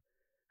daughter.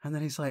 And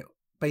then he's like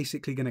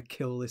basically going to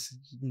kill this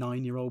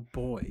 9-year-old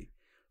boy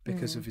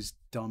because of his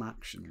dumb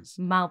actions.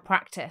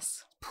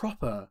 Malpractice.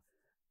 Proper.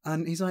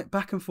 And he's like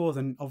back and forth,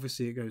 and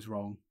obviously it goes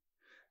wrong.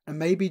 And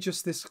maybe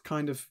just this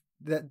kind of,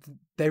 that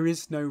there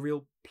is no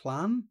real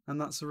plan,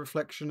 and that's a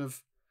reflection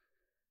of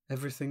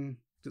everything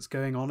that's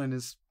going on in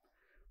his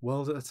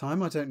world at the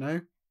time. I don't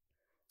know.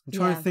 I'm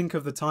trying to think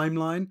of the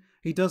timeline.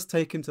 He does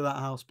take him to that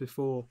house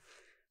before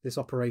this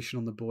operation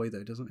on the boy,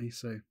 though, doesn't he?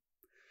 So,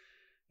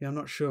 yeah, I'm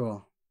not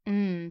sure.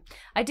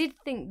 I did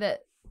think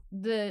that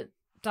the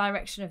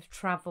direction of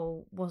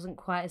travel wasn't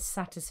quite as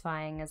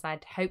satisfying as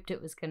I'd hoped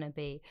it was going to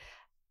be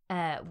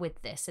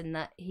with this, in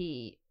that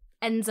he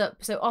ends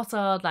up... So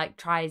Ottar, like,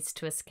 tries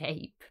to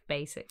escape,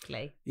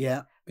 basically.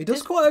 Yeah. He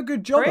does quite a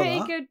good job of that.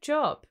 Pretty good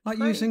job. Like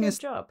using his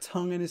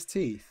tongue and his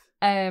teeth.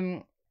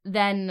 Then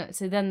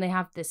they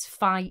have this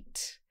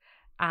fight,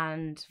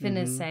 and Finn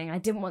is saying, I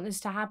didn't want this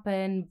to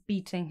happen,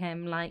 beating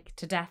him like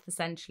to death,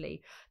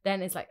 essentially.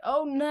 Then it's like,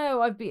 oh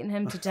no, I've beaten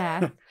him to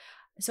death.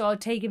 So I'll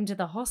take him to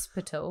the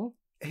hospital.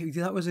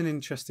 That was an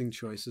interesting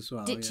choice as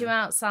well. Ditch him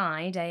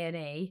outside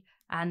A&E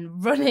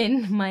and run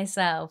in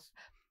myself.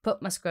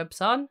 Put my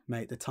scrubs on.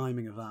 Mate, the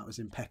timing of that was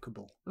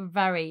impeccable.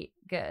 Very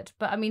good.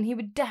 But I mean, he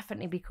would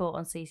definitely be caught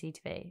on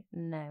CCTV.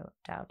 No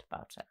doubt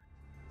about it.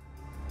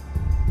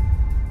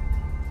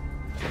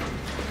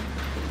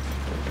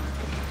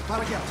 Hvað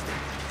er að gerast?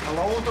 Það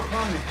lá út á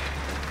plani.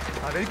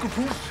 Það er veikur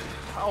púls,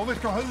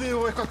 ávirka á höfði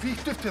og eitthvað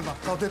hvítt upp hérna.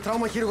 Látið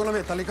trámakirurguna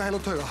vita, líka heil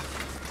og tauga.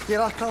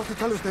 Gera allt klárt í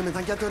tölvusneiðmynd,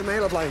 hann getur verið með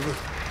heilablæðingu.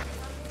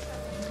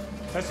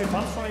 Þessi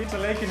fann svona illa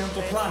leikinn út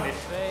á plani.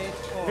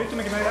 Vitum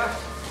ekki meira.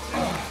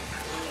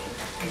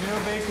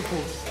 Mjög veikur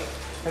púls.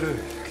 Herru,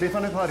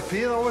 klippan upp, það er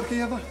kviðáverki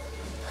hérna.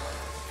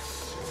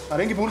 Það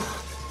er engin púls.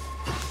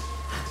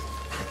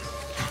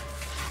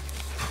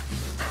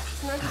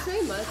 Hann er ekki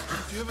saumaður.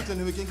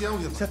 Djöfullinn hefur gengið á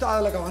hérna. Settu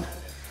aðalega á hann.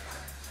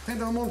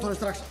 Tengdu á mónitorinn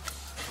strax.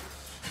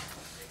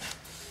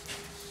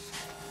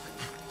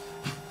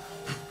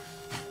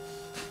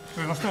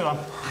 Við erum að stöða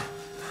hann.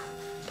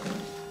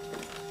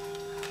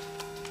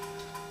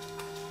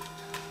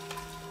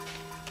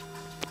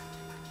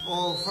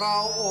 Og frá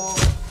og...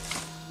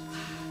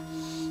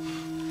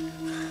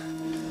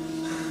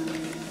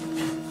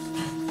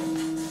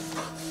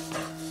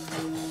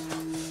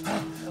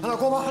 Hann er að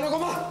koma, hann er að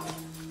koma!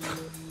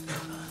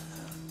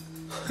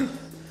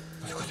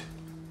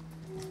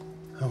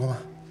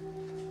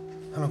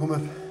 Hann er að koma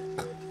upp.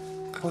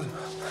 Hvað?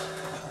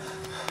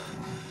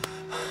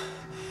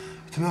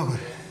 Þetta með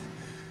okkur.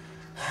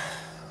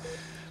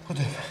 Hvað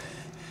upp?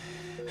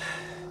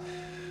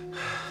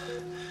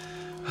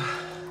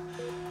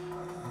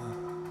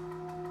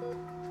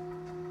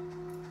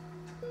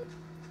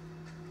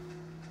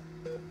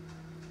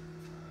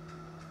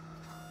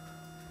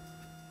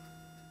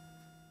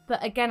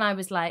 But again, I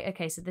was like,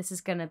 okay, so this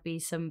is going to be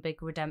some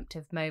big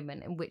redemptive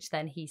moment in which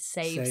then he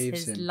saves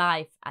his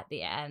life at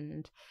the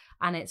end.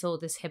 And it's all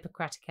this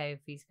Hippocratic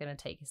oath, he's going to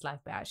take his life,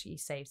 but actually he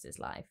saves his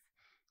life.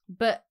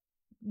 But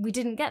we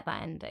didn't get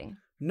that ending.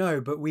 No,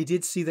 but we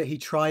did see that he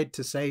tried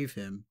to save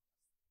him.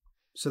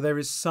 So there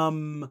is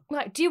some...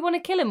 Like, do you want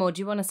to kill him or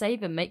do you want to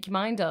save him? Make your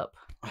mind up.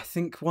 I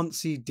think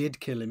once he did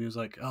kill him, he was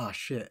like, oh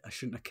shit, I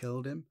shouldn't have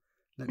killed him.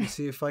 Let me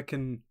see if I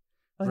can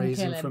raise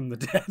him from the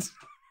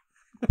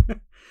dead.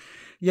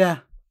 Yeah,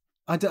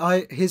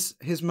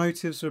 his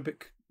motives were a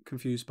bit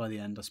confused by the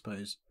end, I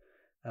suppose.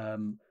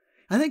 And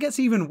it gets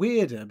even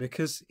weirder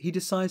because he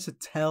decides to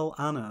tell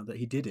Anna that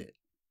he did it.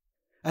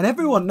 And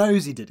everyone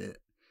knows he did it.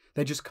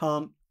 They just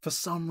can't, for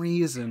some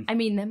reason. I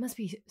mean, there must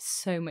be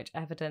so much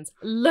evidence.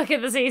 Look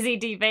at the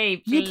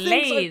CCTV,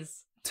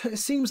 please. It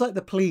seems like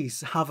the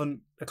police haven't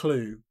a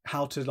clue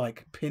how to,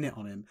 like, pin it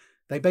on him.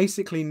 They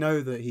basically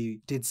know that he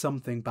did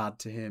something bad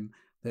to him,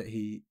 that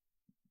he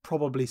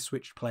probably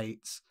switched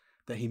plates,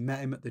 that he met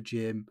him at the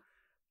gym,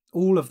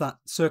 all of that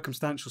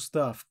circumstantial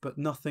stuff, but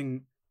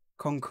nothing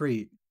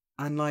concrete.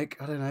 And like,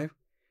 I don't know,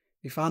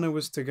 if Anna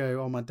was to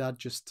go, oh, my dad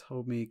just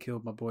told me he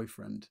killed my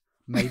boyfriend,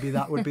 maybe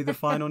that would be the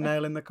final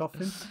nail in the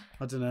coffin.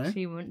 I don't know.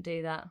 She wouldn't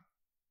do that.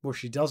 Well,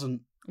 she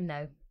doesn't.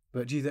 No.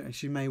 But do you think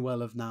she may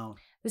well have now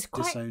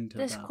disowned her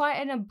There's dad?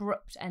 quite an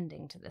abrupt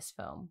ending to this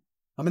film.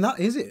 I mean, that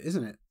is it,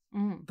 isn't it?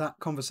 Mm. That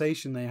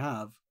conversation they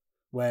have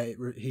where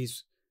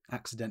he's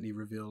accidentally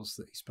reveals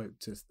that he spoke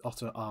to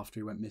Ottar after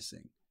he went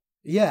missing.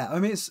 Yeah, I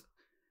mean, it's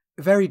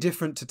very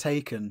different to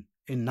Taken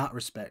in that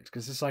respect,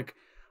 because it's like,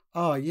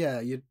 oh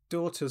yeah, your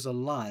daughter's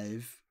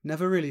alive.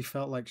 Never really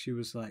felt like she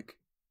was like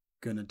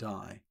gonna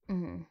die.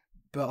 Mm-hmm.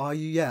 But are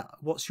you,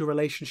 what's your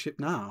relationship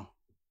now?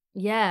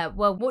 Yeah,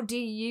 well, what do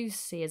you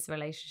see as a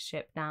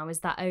relationship now?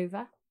 Is that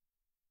over?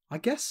 I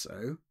guess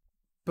so.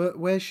 But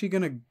where's she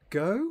gonna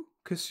go?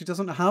 Because she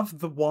doesn't have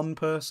the one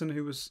person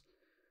who was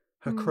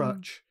her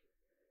crutch.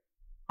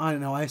 I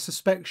don't know. I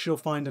suspect she'll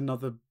find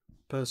another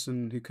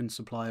person who can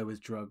supply her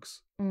with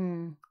drugs.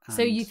 Mm.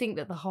 So you think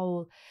that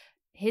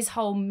his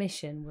whole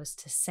mission was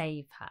to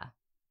save her?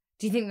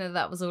 Do you think that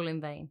that was all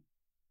in vain?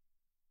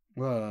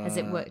 Well, has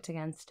it worked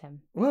against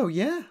him? Well,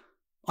 yeah.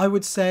 I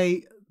would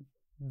say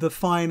the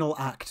final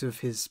act of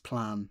his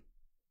plan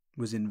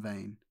was in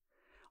vain.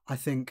 I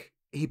think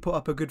he put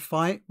up a good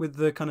fight with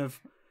the kind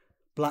of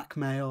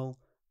blackmail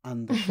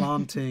and the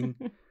planting,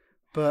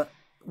 but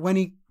when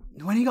he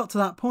got to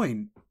that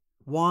point,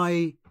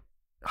 why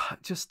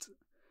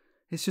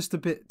it's just a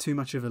bit too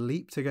much of a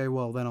leap to go,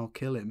 well, then I'll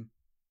kill him,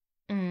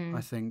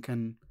 I think.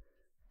 And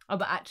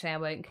but actually I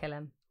won't kill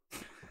him.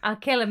 I'll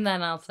kill him,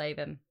 then I'll save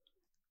him.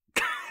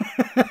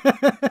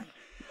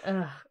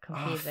 Ugh,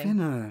 confusing.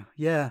 Finner.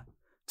 Yeah.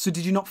 So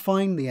did you not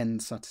find the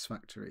end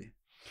satisfactory?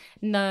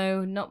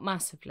 No, not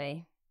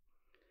massively.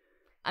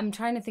 I'm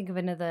trying to think of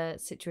another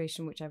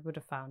situation which I would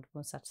have found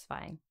more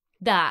satisfying.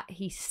 That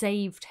he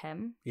saved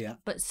him,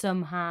 but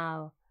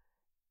somehow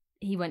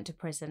he went to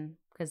prison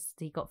because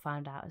he got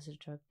found out as a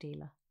drug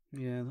dealer.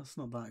 Yeah, that's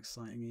not that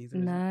exciting either.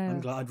 No.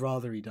 I'm glad. I'd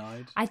rather he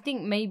died. I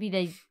think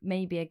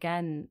maybe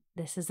again,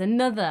 this is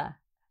another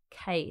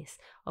case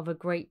of a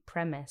great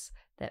premise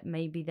that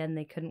maybe then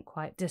they couldn't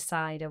quite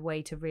decide a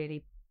way to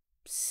really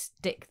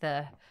stick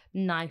the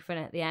knife in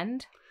at the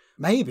end.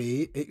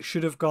 Maybe it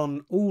should have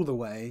gone all the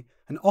way,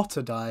 and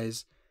Otter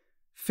dies.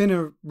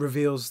 Finnur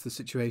reveals the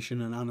situation,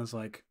 and Anna's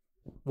like,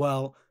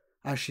 well,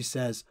 as she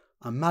says,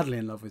 I'm madly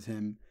in love with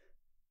him.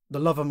 The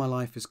love of my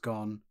life is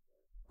gone.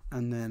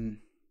 And then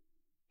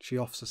she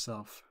offs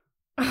herself.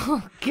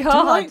 Oh,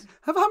 God.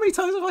 How many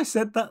times have I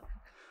said that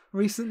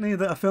recently,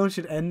 that a film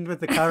should end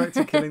with the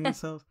character killing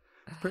themselves?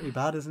 It's pretty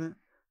bad, isn't it?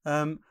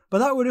 But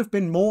that would have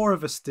been more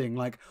of a sting.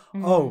 Like,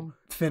 oh,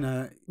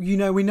 Finnur,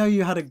 we know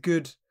you had a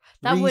good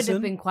That reason. would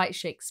have been quite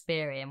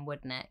Shakespearean,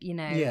 wouldn't it?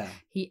 Yeah.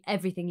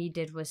 Everything he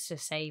did was to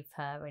save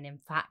her, and in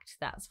fact,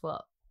 that's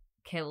what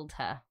killed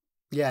her.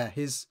 Yeah,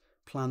 his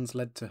plans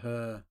led to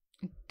her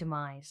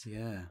demise.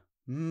 Yeah.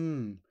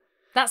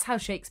 That's how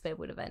Shakespeare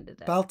would have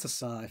ended it.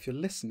 Baltasar, if you're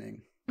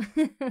listening,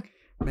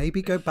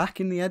 maybe go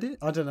back in the edit.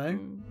 I don't know.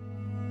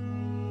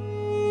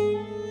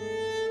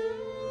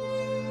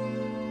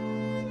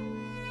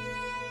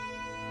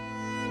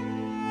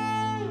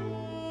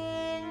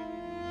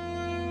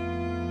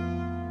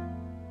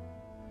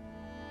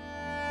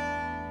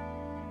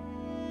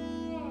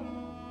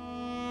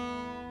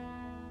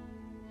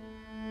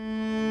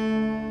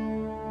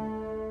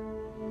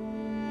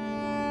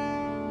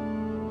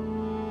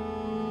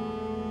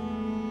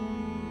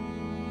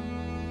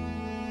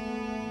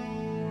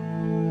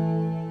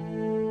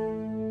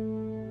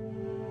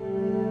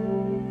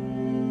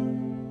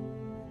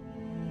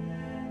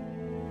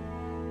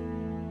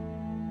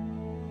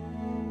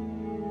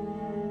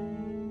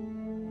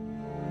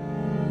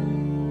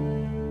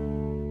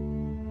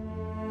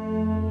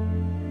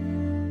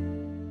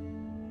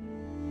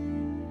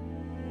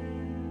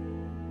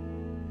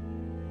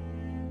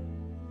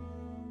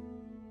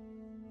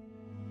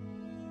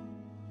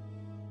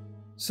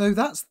 So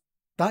that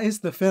is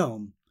the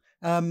film.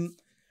 I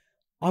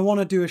want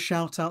to do a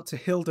shout out to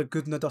Hildur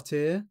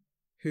Guðnadóttir,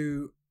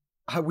 who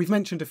we've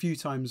mentioned a few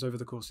times over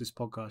the course of this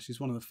podcast. She's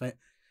one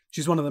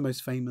of the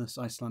most famous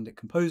Icelandic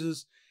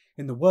composers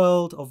in the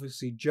world.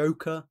 Obviously,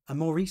 Joker, and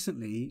more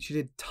recently, she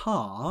did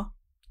Tar.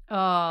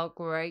 Oh,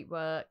 great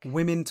work!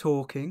 Women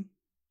Talking.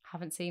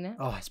 Haven't seen it.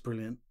 Oh, it's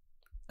brilliant.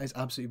 It's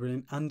absolutely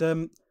brilliant.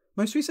 And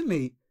most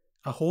recently,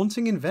 A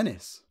Haunting in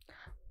Venice.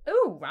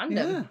 Oh, random.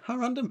 Yeah, how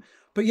random.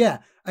 But yeah,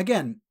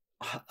 again,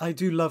 I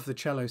do love the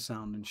cello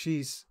sound, and she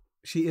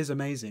is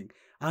amazing.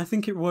 And I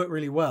think it worked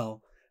really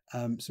well.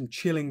 Some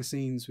chilling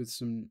scenes with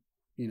some,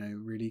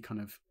 really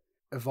kind of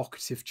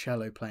evocative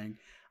cello playing.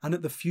 And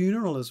at the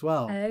funeral as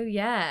well. Oh,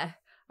 yeah.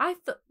 I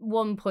thought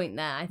one point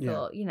there, I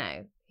thought,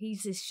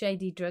 he's this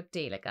shady drug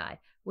dealer guy.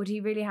 Would he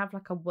really have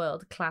like a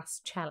world-class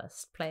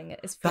cellist playing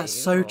at his funeral? That's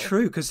so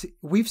true, because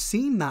we've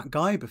seen that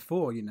guy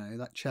before,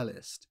 that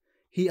cellist.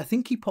 I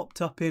think he popped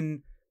up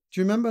in... Do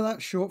you remember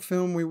that short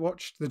film we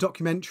watched, the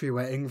documentary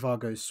where Ingvar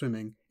goes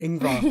swimming?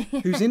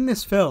 Ingvar, who's in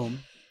this film,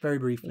 very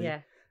briefly.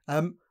 Yeah.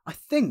 I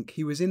think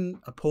he was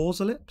in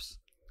Apocalypse.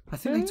 I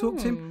think they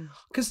talked to him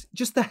because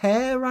just the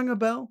hair rang a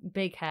bell.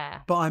 Big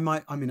hair. But I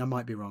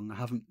might be wrong. I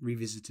haven't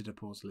revisited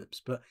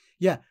Apocalypse. But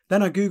yeah,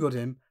 then I Googled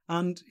him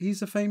and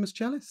he's a famous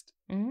cellist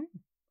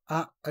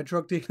at a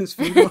drug dealer's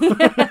funeral.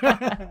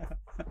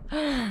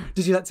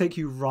 Did that take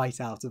you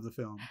right out of the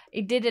film?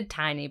 It did a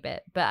tiny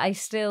bit, but I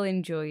still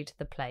enjoyed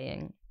the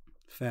playing.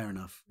 Fair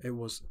enough. It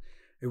was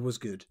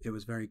good. It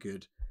was very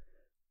good.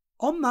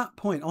 On that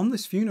point, on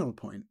this funeral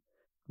point,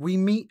 we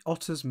meet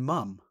Otter's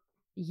mum.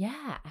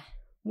 Yeah.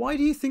 Why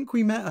do you think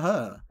we met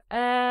her?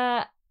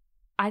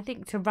 I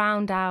think to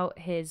round out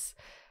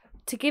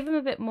to give him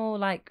a bit more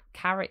like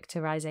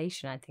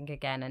characterization, I think,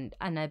 again,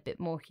 and a bit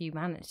more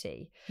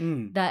humanity.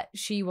 That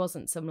she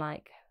wasn't some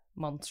like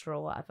monster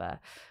or whatever.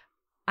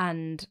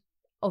 And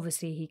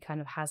obviously, he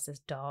kind of has this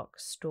dark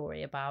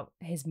story about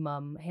him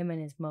and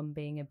his mum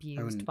being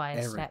abused by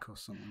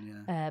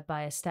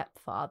a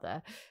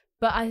stepfather.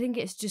 But I think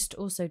it's just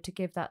also to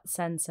give that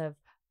sense of,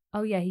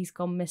 oh yeah, he's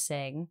gone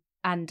missing,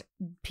 and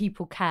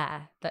people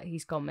care that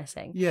he's gone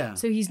missing. Yeah.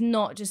 So he's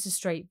not just a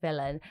straight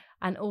villain,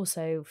 and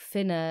also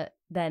Finnur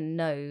then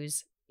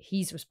knows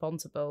he's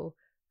responsible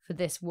for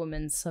this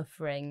woman's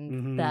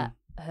suffering that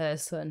her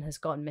son has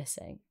gone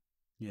missing.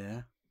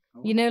 Yeah.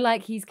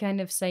 Like he's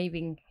kind of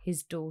saving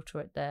his daughter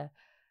at the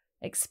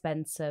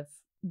expense of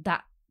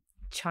that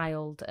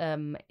child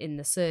in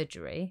the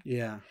surgery.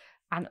 Yeah.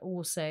 And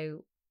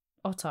also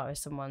Ottar is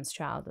someone's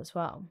child as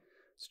well.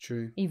 It's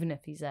true. Even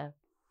if he's a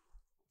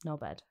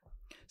knobhead.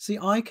 See,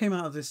 I came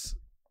out of this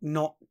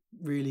not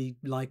really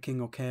liking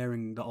or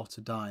caring that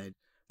Otter died.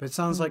 But it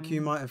sounds like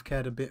you might have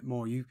cared a bit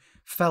more. You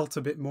felt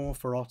a bit more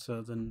for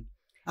Otter than...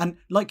 And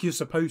like you're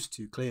supposed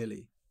to,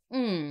 clearly.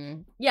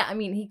 Yeah, I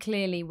mean, he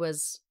clearly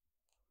was...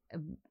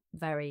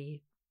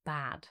 very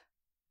bad,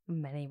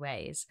 many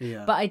ways.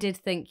 Yeah. But I did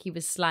think he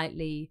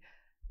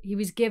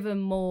was given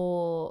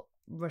more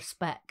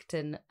respect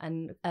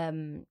and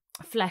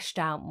fleshed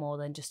out more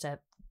than just a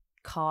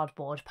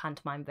cardboard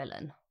pantomime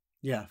villain.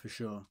 Yeah, for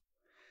sure.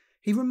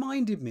 He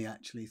reminded me,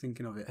 actually,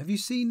 thinking of it. Have you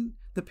seen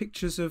the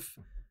pictures of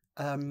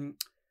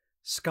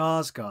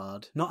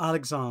Skarsgård? Not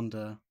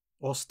Alexander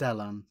or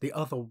Stellan. The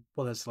other,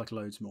 well, there's like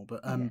loads more,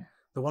 but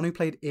the one who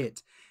played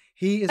it.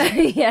 He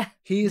is. Yeah.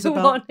 He is the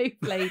about one who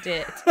played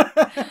it.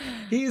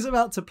 He is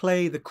about to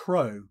play the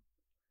Crow.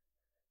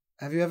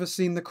 Have you ever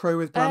seen The Crow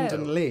with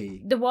Brandon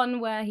Lee? The one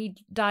where he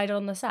died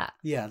on the set?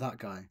 Yeah, that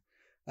guy.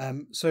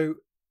 So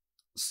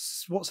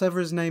whatever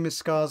his name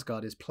is,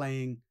 Skarsgård, is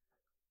playing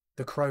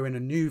the Crow in a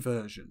new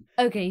version.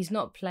 Okay, he's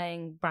not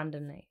playing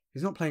Brandon Lee.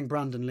 He's not playing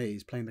Brandon Lee,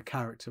 he's playing the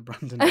character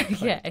Brandon Lee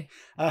played.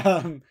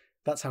 Okay.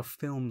 That's how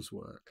films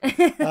work.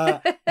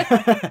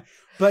 But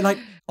like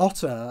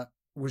Otter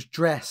was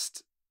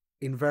dressed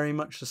in very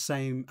much the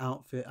same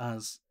outfit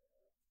as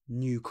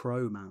New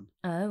Crow Man.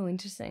 Oh,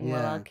 interesting. Yeah.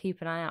 Well, I'll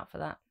keep an eye out for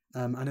that.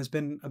 And there's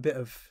been a bit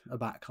of a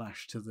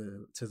backlash to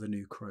the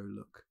New Crow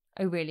look.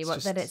 Oh, really?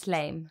 That it's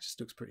lame? It just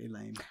looks pretty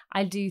lame.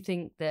 I do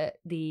think that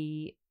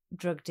the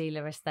drug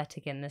dealer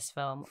aesthetic in this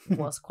film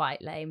was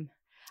quite lame.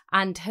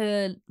 And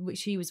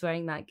she was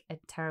wearing like a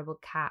terrible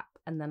cap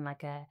and then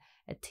like a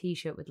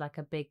t-shirt with like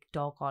a big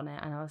dog on it.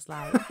 And I was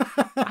like,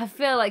 I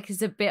feel like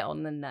it's a bit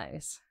on the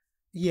nose.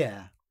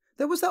 Yeah.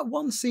 There was that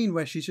one scene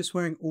where she's just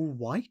wearing all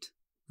white,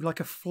 like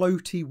a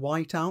floaty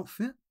white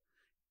outfit.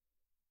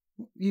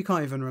 You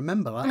can't even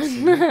remember that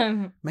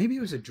scene. Maybe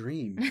it was a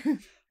dream.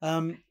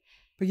 But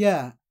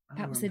yeah.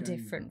 That was a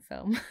different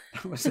film.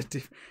 That was a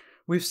different...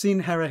 We've seen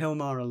Hera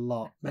Hilmar a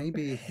lot.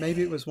 Maybe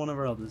it was one of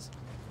her others.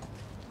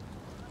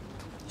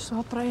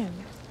 Svo Brian,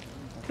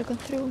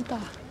 3:00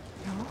 dag.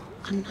 Já.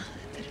 Anna,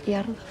 þetta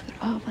jarða fyrir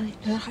afa þín.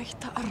 Það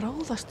hætta að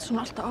ráðast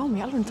svona alltaf á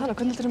mig, alveg tala,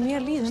 hvernig þetta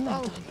mér líður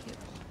með þetta?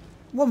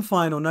 One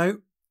final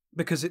note,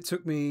 because it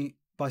took me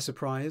by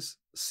surprise,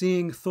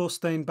 seeing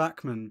Thorsteinn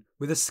Bachmann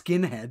with a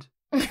skinhead.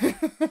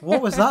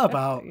 What was that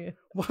about?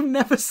 Well, I've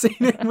never seen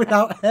him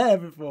without hair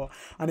before,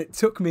 and it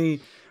took me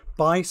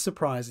by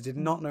surprise. I did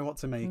not know what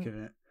to make of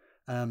it.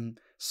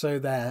 So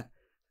there,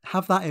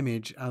 have that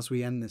image as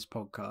we end this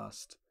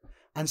podcast,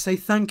 and say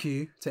thank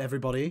you to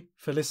everybody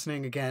for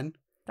listening again.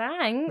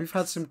 Thanks. We've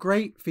had some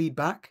great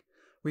feedback.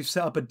 We've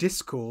set up a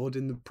Discord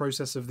in the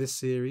process of this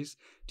series.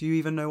 Do you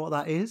even know what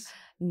that is?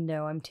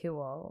 No, I'm too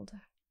old.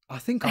 I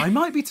think I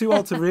might be too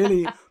old to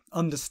really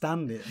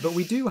understand it, but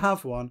we do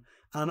have one,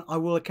 and I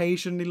will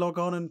occasionally log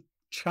on and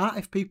chat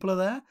if people are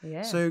there.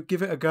 Yeah. So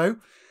give it a go.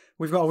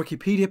 We've got a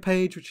Wikipedia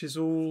page, which is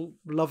all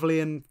lovely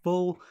and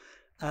full.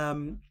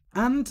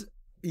 And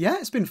yeah,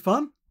 it's been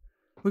fun.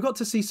 We got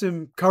to see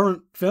some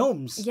current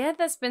films. Yeah,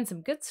 there's been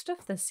some good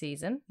stuff this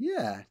season.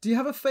 Yeah. Do you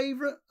have a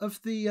favourite of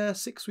the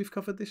 6 we've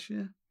covered this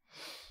year?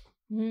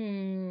 Let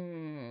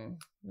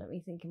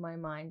me think in my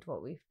mind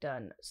what we've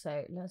done.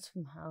 So, Lots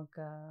from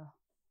Helga,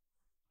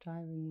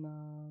 Driving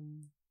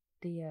Mum,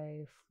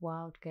 Dio,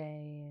 Wild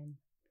Game,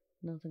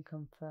 Northern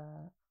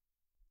Comfort,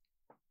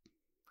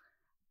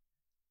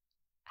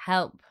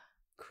 Help.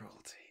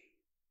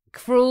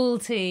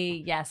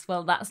 Cruelty. Yes,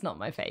 well, that's not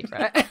my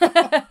favourite.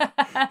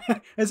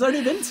 It's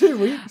only been 2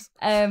 weeks.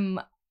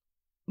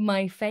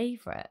 My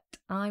favourite,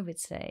 I would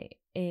say,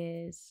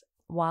 is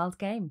Wild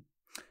Game.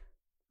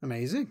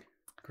 Amazing.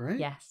 Great.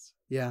 Yes.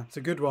 Yeah, it's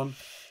a good one.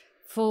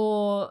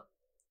 For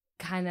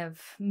kind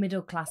of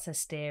middle class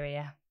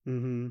hysteria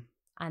Mm-hmm.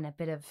 and a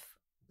bit of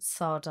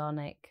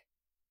sardonic,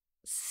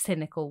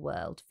 cynical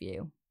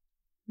worldview.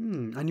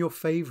 And your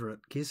favourite,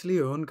 Gísli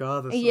and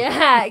Garðarsson.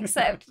 Yeah,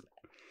 except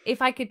if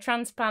I could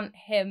transplant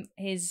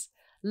his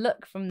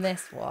look from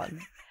this one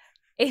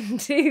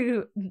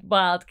into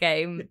Wild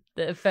Game,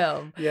 the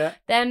film,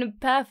 then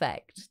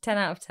perfect. 10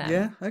 out of 10.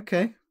 Yeah,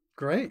 okay,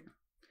 great.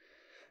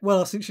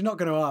 Well, since you're not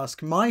going to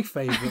ask, my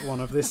favourite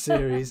one of this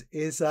series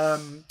is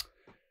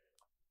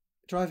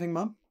Driving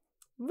Mum.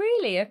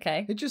 Really?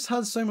 Okay. It just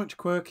has so much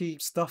quirky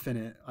stuff in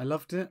it. I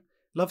loved it.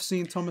 Love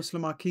seeing Thomas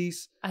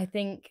Lemarquis. I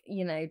think,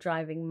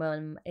 Driving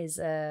Mum is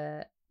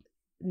a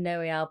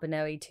Noe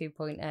Albanoe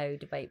 2.0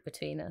 debate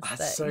between us. That's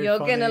that so you're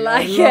funny. going to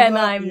like it and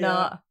I'm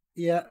not.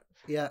 Yeah.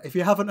 If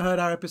you haven't heard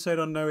our episode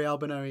on Noe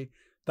Albanoe,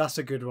 that's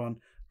a good one.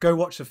 Go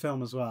watch the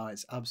film as well.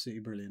 It's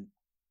absolutely brilliant.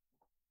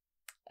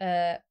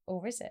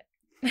 Or is it?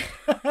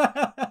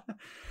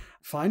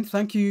 Fine.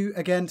 Thank you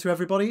again to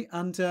everybody.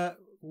 And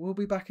we'll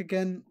be back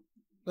again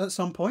at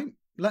some point.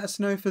 Let us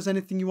know if there's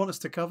anything you want us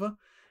to cover.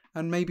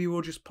 And maybe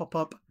we'll just pop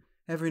up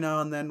every now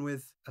and then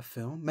with a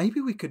film.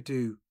 Maybe we could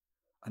do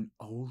an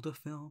older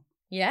film.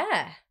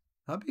 Yeah.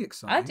 That'd be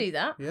exciting. I'd do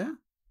that. Yeah.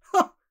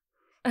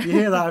 You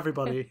hear that,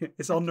 everybody?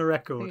 It's on the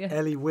record. Yeah.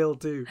 Ellie will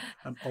do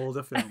an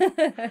older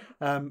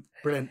film.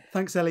 Brilliant.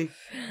 Thanks, Ellie.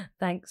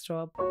 Thanks,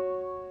 Rob.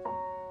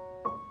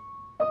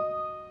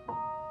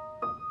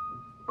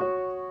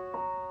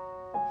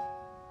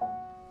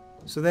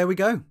 So there we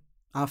go.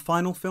 Our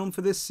final film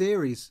for this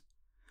series.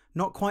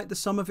 Not quite the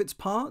sum of its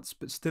parts,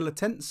 but still a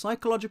tense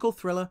psychological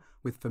thriller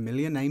with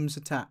familiar names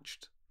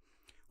attached.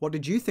 What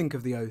did you think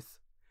of The Oath?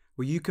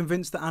 Were you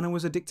convinced that Anna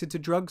was addicted to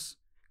drugs?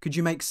 Could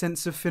you make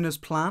sense of Finnur's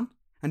plan?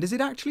 And is it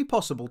actually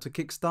possible to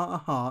kickstart a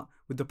heart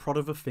with the prod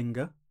of a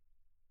finger?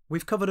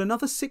 We've covered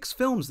another 6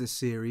 films this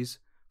series,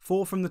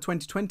 4 from the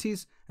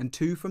 2020s and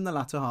 2 from the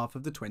latter half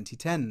of the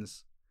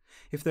 2010s.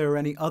 If there are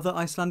any other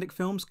Icelandic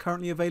films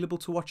currently available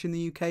to watch in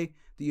the UK that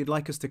you'd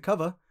like us to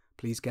cover,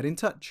 please get in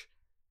touch.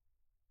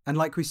 And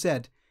like we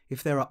said,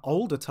 if there are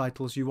older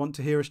titles you want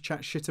to hear us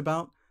chat shit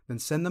about, then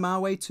send them our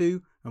way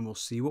too, and we'll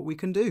see what we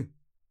can do.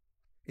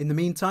 In the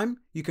meantime,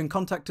 you can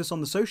contact us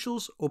on the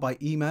socials or by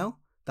email,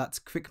 that's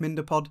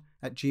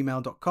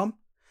kvikmyndapod@gmail.com,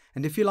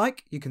 and if you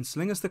like, you can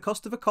sling us the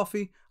cost of a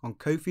coffee on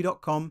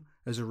ko-fi.com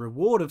as a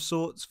reward of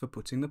sorts for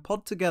putting the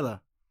pod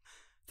together.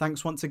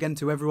 Thanks once again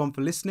to everyone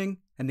for listening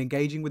and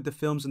engaging with the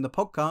films and the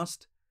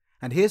podcast,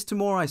 and here's to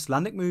more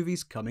Icelandic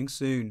movies coming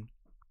soon.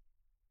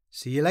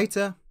 See you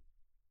later.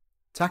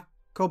 Takk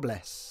og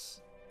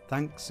bless.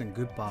 Thanks and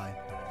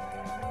goodbye.